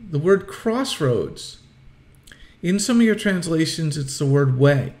the word crossroads, in some of your translations, it's the word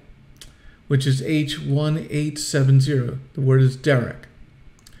way, which is H1870. The word is derek.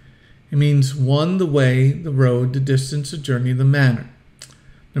 It means one, the way, the road, the distance, the journey, the manner.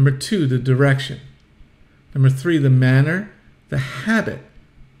 Number two, the direction. Number three, the manner, the habit,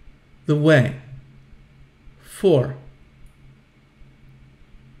 the way. 4,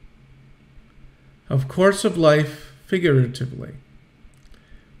 of course of life figuratively.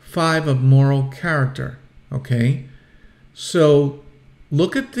 5, of moral character. Okay, so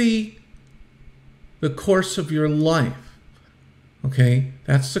look at the course of your life. Okay,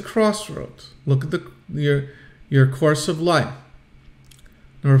 that's the crossroads. Look at your course of life.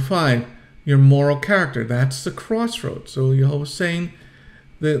 Number 5, your moral character. That's the crossroads. So Jehovah's saying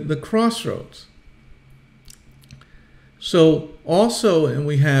the crossroads. So also, and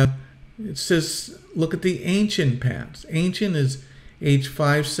it says, look at the ancient paths. Ancient is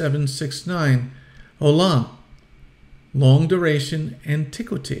H5769. Olam, long duration,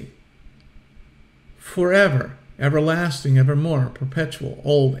 antiquity. Forever, everlasting, evermore, perpetual,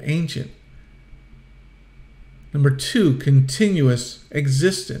 old, ancient. Number 2, continuous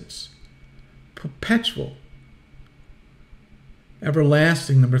existence, perpetual,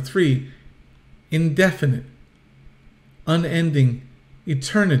 everlasting. Number 3, indefinite, unending,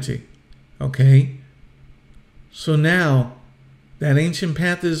 eternity. Okay? So now, that ancient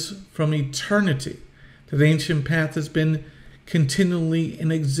path is from eternity. That ancient path has been continually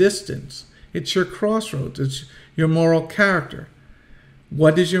in existence. It's your crossroads. It's your moral character.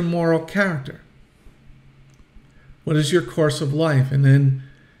 What is your moral character? What is your course of life? And then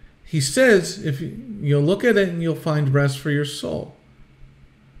he says, if you'll look at it and you'll find rest for your soul.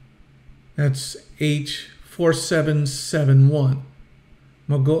 That's H4771.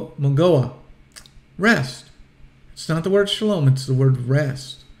 Mogoa. Rest. It's not the word shalom, it's the word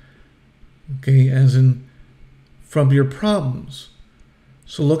rest. Okay, as in from your problems.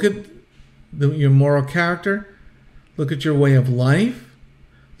 So look at your moral character. Look at your way of life.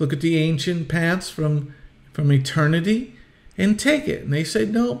 Look at the ancient paths from eternity and take it. And they say,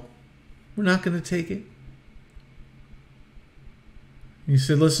 no, we're not going to take it. He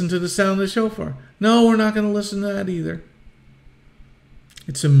said, listen to the sound of the shofar. No, we're not going to listen to that either.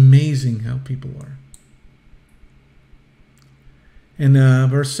 It's amazing how people are. In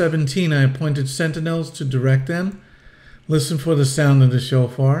verse 17, I appointed sentinels to direct them. Listen for the sound of the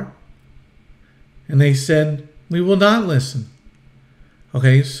shofar. And they said, we will not listen.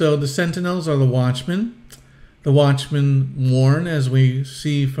 Okay, so the sentinels are the watchmen. The watchmen warn, as we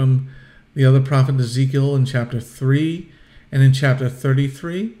see from the other prophet Ezekiel in chapter 3 and in chapter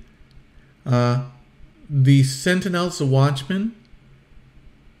 33. The sentinels, the watchmen,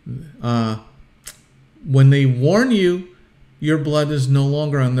 when they warn you, your blood is no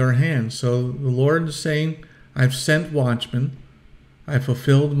longer on their hands. So the Lord is saying, I've sent watchmen. I've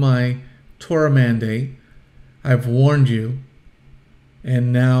fulfilled my Torah mandate. I've warned you.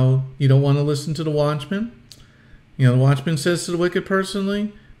 And now you don't want to listen to the watchman? You know, the watchman says to the wicked person,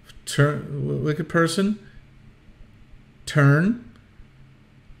 turn,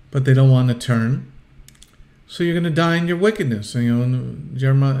 but they don't want to turn. So you're going to die in your wickedness. You know, in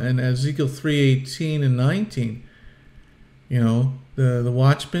Jeremiah and Ezekiel 3:18 and 19. You know, the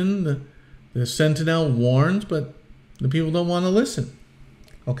watchman, the sentinel warns, but the people don't want to listen.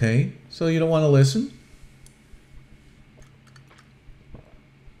 Okay, so you don't want to listen.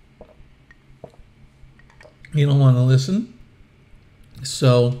 You don't want to listen.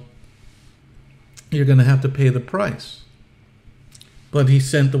 So you're going to have to pay the price. But he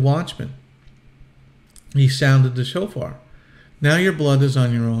sent the watchman. He sounded the shofar. Now your blood is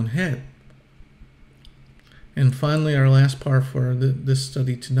on your own head. And finally, our last part for this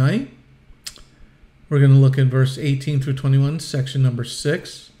study tonight, we're going to look at verse 18 through 21, section number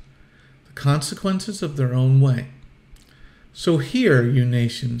 6, the consequences of their own way. So hear, you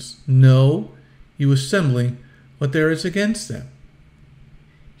nations, know, you assembly, what there is against them.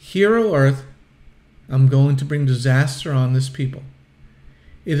 Hear, O earth, I'm going to bring disaster on this people.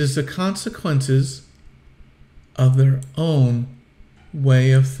 It is the consequences of their own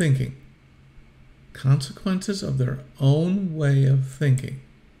way of thinking. Consequences of their own way of thinking.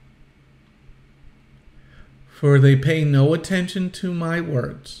 For they pay no attention to my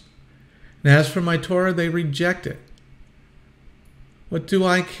words. And as for my Torah, they reject it. What do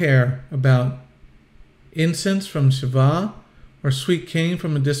I care about incense from Shiva or sweet cane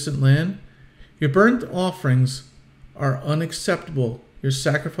from a distant land? Your burnt offerings are unacceptable. Your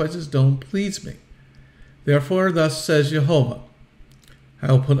sacrifices don't please me. Therefore, thus says Jehovah,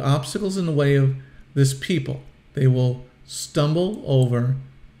 I will put obstacles in the way of this people. They will stumble over.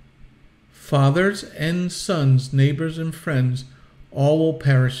 Fathers and sons, neighbors and friends, all will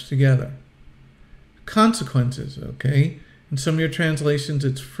perish together. Consequences, okay? In some of your translations,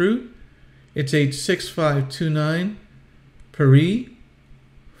 it's fruit. It's H6529. Peri,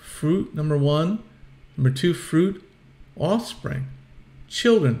 fruit, number 1. Number 2, fruit, offspring,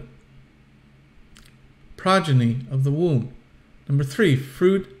 children, progeny of the womb. Number 3,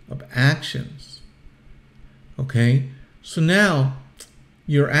 fruit of actions. Okay, so now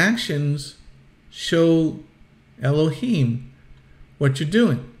your actions show Elohim what you're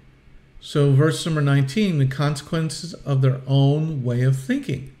doing. So verse number 19, the consequences of their own way of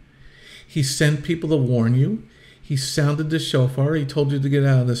thinking. He sent people to warn you. He sounded the shofar. He told you to get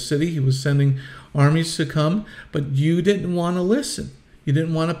out of the city. He was sending armies to come, but you didn't want to listen. You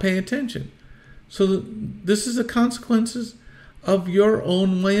didn't want to pay attention. So this is the consequences of your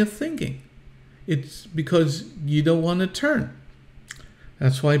own way of thinking. It's because you don't want to turn.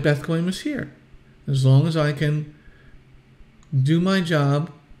 That's why Bethlehem is here. As long as I can do my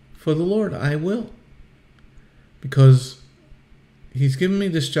job for the Lord, I will. Because he's given me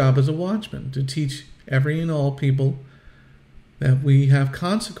this job as a watchman to teach every and all people that we have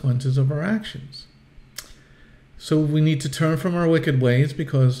consequences of our actions. So we need to turn from our wicked ways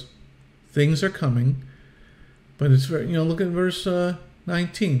because things are coming. But it's very, look at verse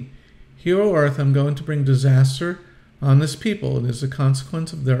 19. Hear, O earth, I'm going to bring disaster on this people. It is a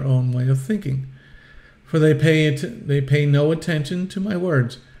consequence of their own way of thinking. For they pay no attention to my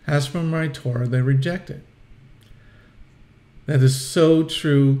words. As for my Torah, they reject it. That is so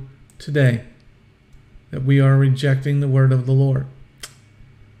true today, that we are rejecting the word of the Lord.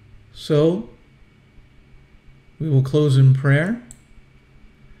 So, we will close in prayer.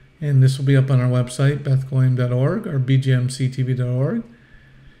 And this will be up on our website, bethgoyim.org or bgmctv.org.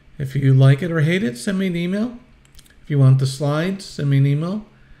 If you like it or hate it, send me an email. If you want the slides, send me an email.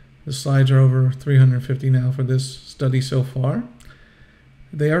 The slides are over 350 now for this study so far.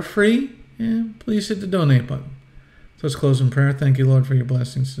 They are free, and please hit the donate button. So let's close in prayer. Thank you, Lord, for your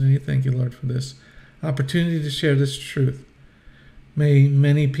blessings today. Thank you, Lord, for this opportunity to share this truth. May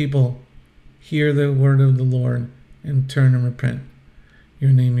many people hear the word of the Lord and turn and repent. In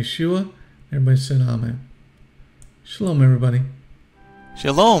your name, Yeshua. Everybody said amen. Shalom, everybody.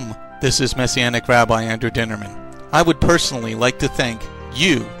 Shalom. This is Messianic Rabbi Andrew Dinnerman. I would personally like to thank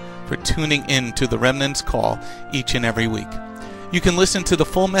you for tuning in to the Remnant's Call each and every week. You can listen to the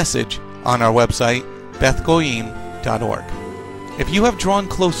full message on our website, bethgoyim.org. If you have drawn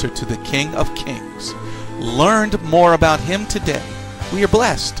closer to the King of Kings, learned more about Him today, we are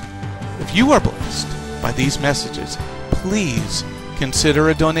blessed. If you are blessed by these messages, please consider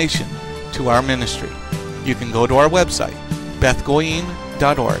a donation to our ministry. You can go to our website,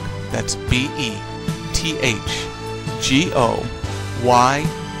 bethgoyim.org. That's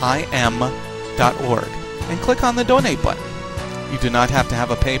BETHGOYIM.org, and click on the donate button. You do not have to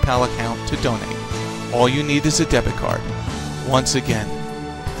have a PayPal account to donate. All you need is a debit card. Once again,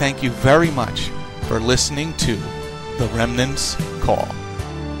 thank you very much for listening to The Remnant's Call.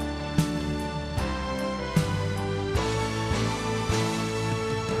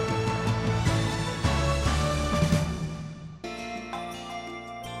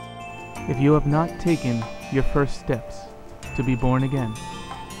 If you have not taken your first steps to be born again,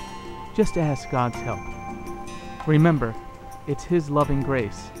 just ask God's help. Remember, it's His loving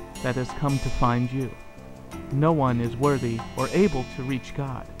grace that has come to find you. No one is worthy or able to reach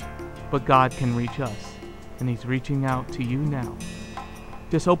God, but God can reach us, and He's reaching out to you now.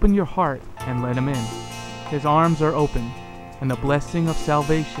 Just open your heart and let Him in. His arms are open, and the blessing of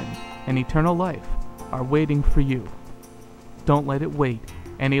salvation and eternal life are waiting for you. Don't let it wait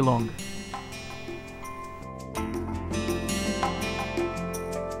any longer.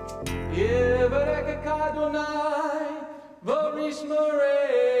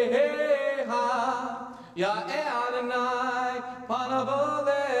 Ya Adonai,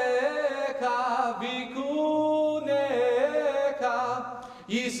 panavoleka, vikuneka,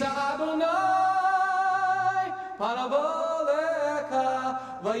 Yisa Adonai, panavoleka,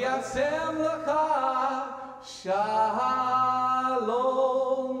 vayasem lecha, shalom.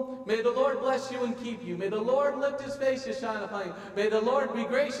 May the Lord bless you and keep you. May the Lord lift His face to shine upon you. May the Lord be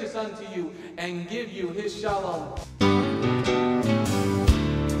gracious unto you and give you His shalom.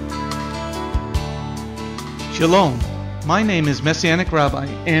 Shalom. My name is Messianic Rabbi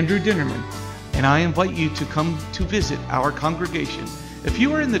Andrew Dinnerman, and I invite you to come to visit our congregation. If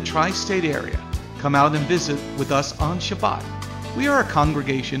you are in the tri-state area, come out and visit with us on Shabbat. We are a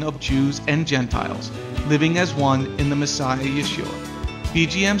congregation of Jews and Gentiles, living as one in the Messiah Yeshua.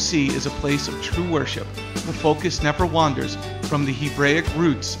 BGMC is a place of true worship. The focus never wanders from the Hebraic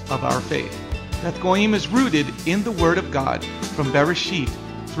roots of our faith. Beth Goyim is rooted in the Word of God from Bereshit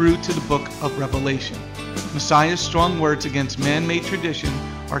through to the book of Revelation. Messiah's strong words against man-made tradition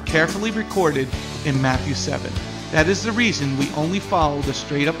are carefully recorded in Matthew 7. That is the reason we only follow the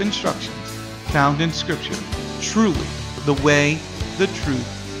straight-up instructions found in Scripture, truly the way, the truth,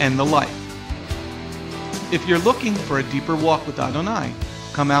 and the life. If you're looking for a deeper walk with Adonai,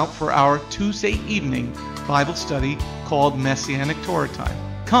 come out for our Tuesday evening Bible study called Messianic Torah Time.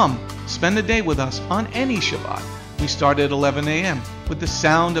 Come, spend the day with us on any Shabbat. We start at 11 a.m. with the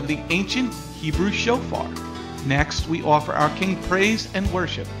sound of the ancient Hebrew shofar. Next, we offer our King praise and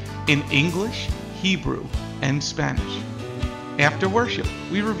worship in English, Hebrew, and Spanish. After worship,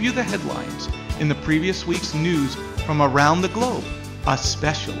 we review the headlines in the previous week's news from around the globe,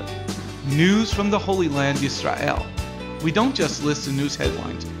 especially news from the Holy Land, Israel. We don't just list the news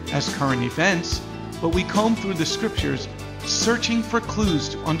headlines as current events, but we comb through the scriptures, searching for clues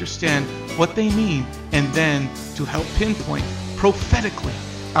to understand what they mean and then to help pinpoint prophetically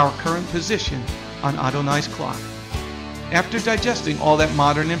our current position on Adonai's clock. After digesting all that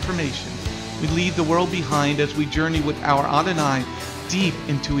modern information, we leave the world behind as we journey with our Adonai deep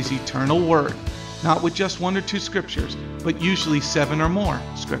into His eternal Word, not with just 1 or 2 scriptures, but usually 7 or more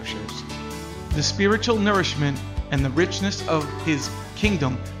scriptures. The spiritual nourishment and the richness of His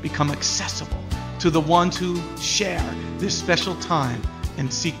kingdom become accessible to the ones who share this special time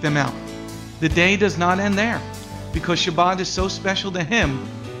and seek them out. The day does not end there. Because Shabbat is so special to Him,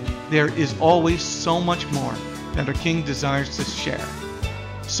 there is always so much more that our King desires to share.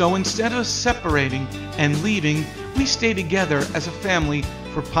 So instead of separating and leaving, we stay together as a family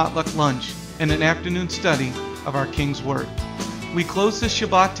for potluck lunch and an afternoon study of our King's Word. We close the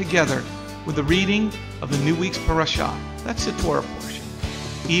Shabbat together with a reading of the new week's parashah. That's the Torah portion.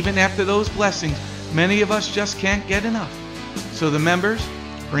 Even after those blessings, many of us just can't get enough. So the members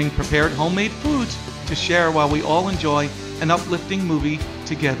bring prepared homemade foods to share while we all enjoy an uplifting movie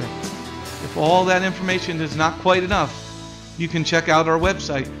together. If all that information is not quite enough, you can check out our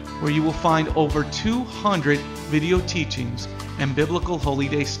website where you will find over 200 video teachings and biblical holy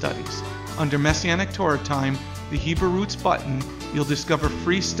day studies. Under Messianic Torah Time, the Hebrew Roots button, you'll discover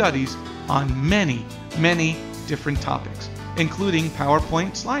free studies on many different topics, including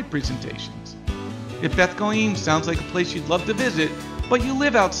PowerPoint slide presentations. If Beth Goyim sounds like a place you'd love to visit, but you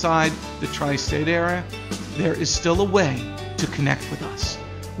live outside the tri-state area, there is still a way to connect with us.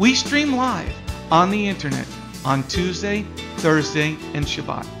 We stream live on the internet on Tuesday, Thursday, and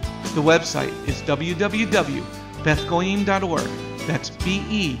Shabbat. The website is www.bethgoyim.org. That's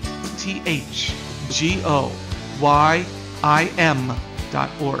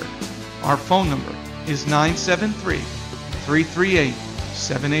BETHGOYIM.org. Our phone number is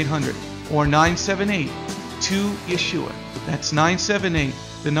 973-338-7800 or 978-2-YESHUA. That's 978,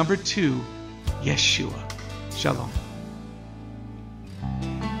 the number 2, Yeshua. Shalom.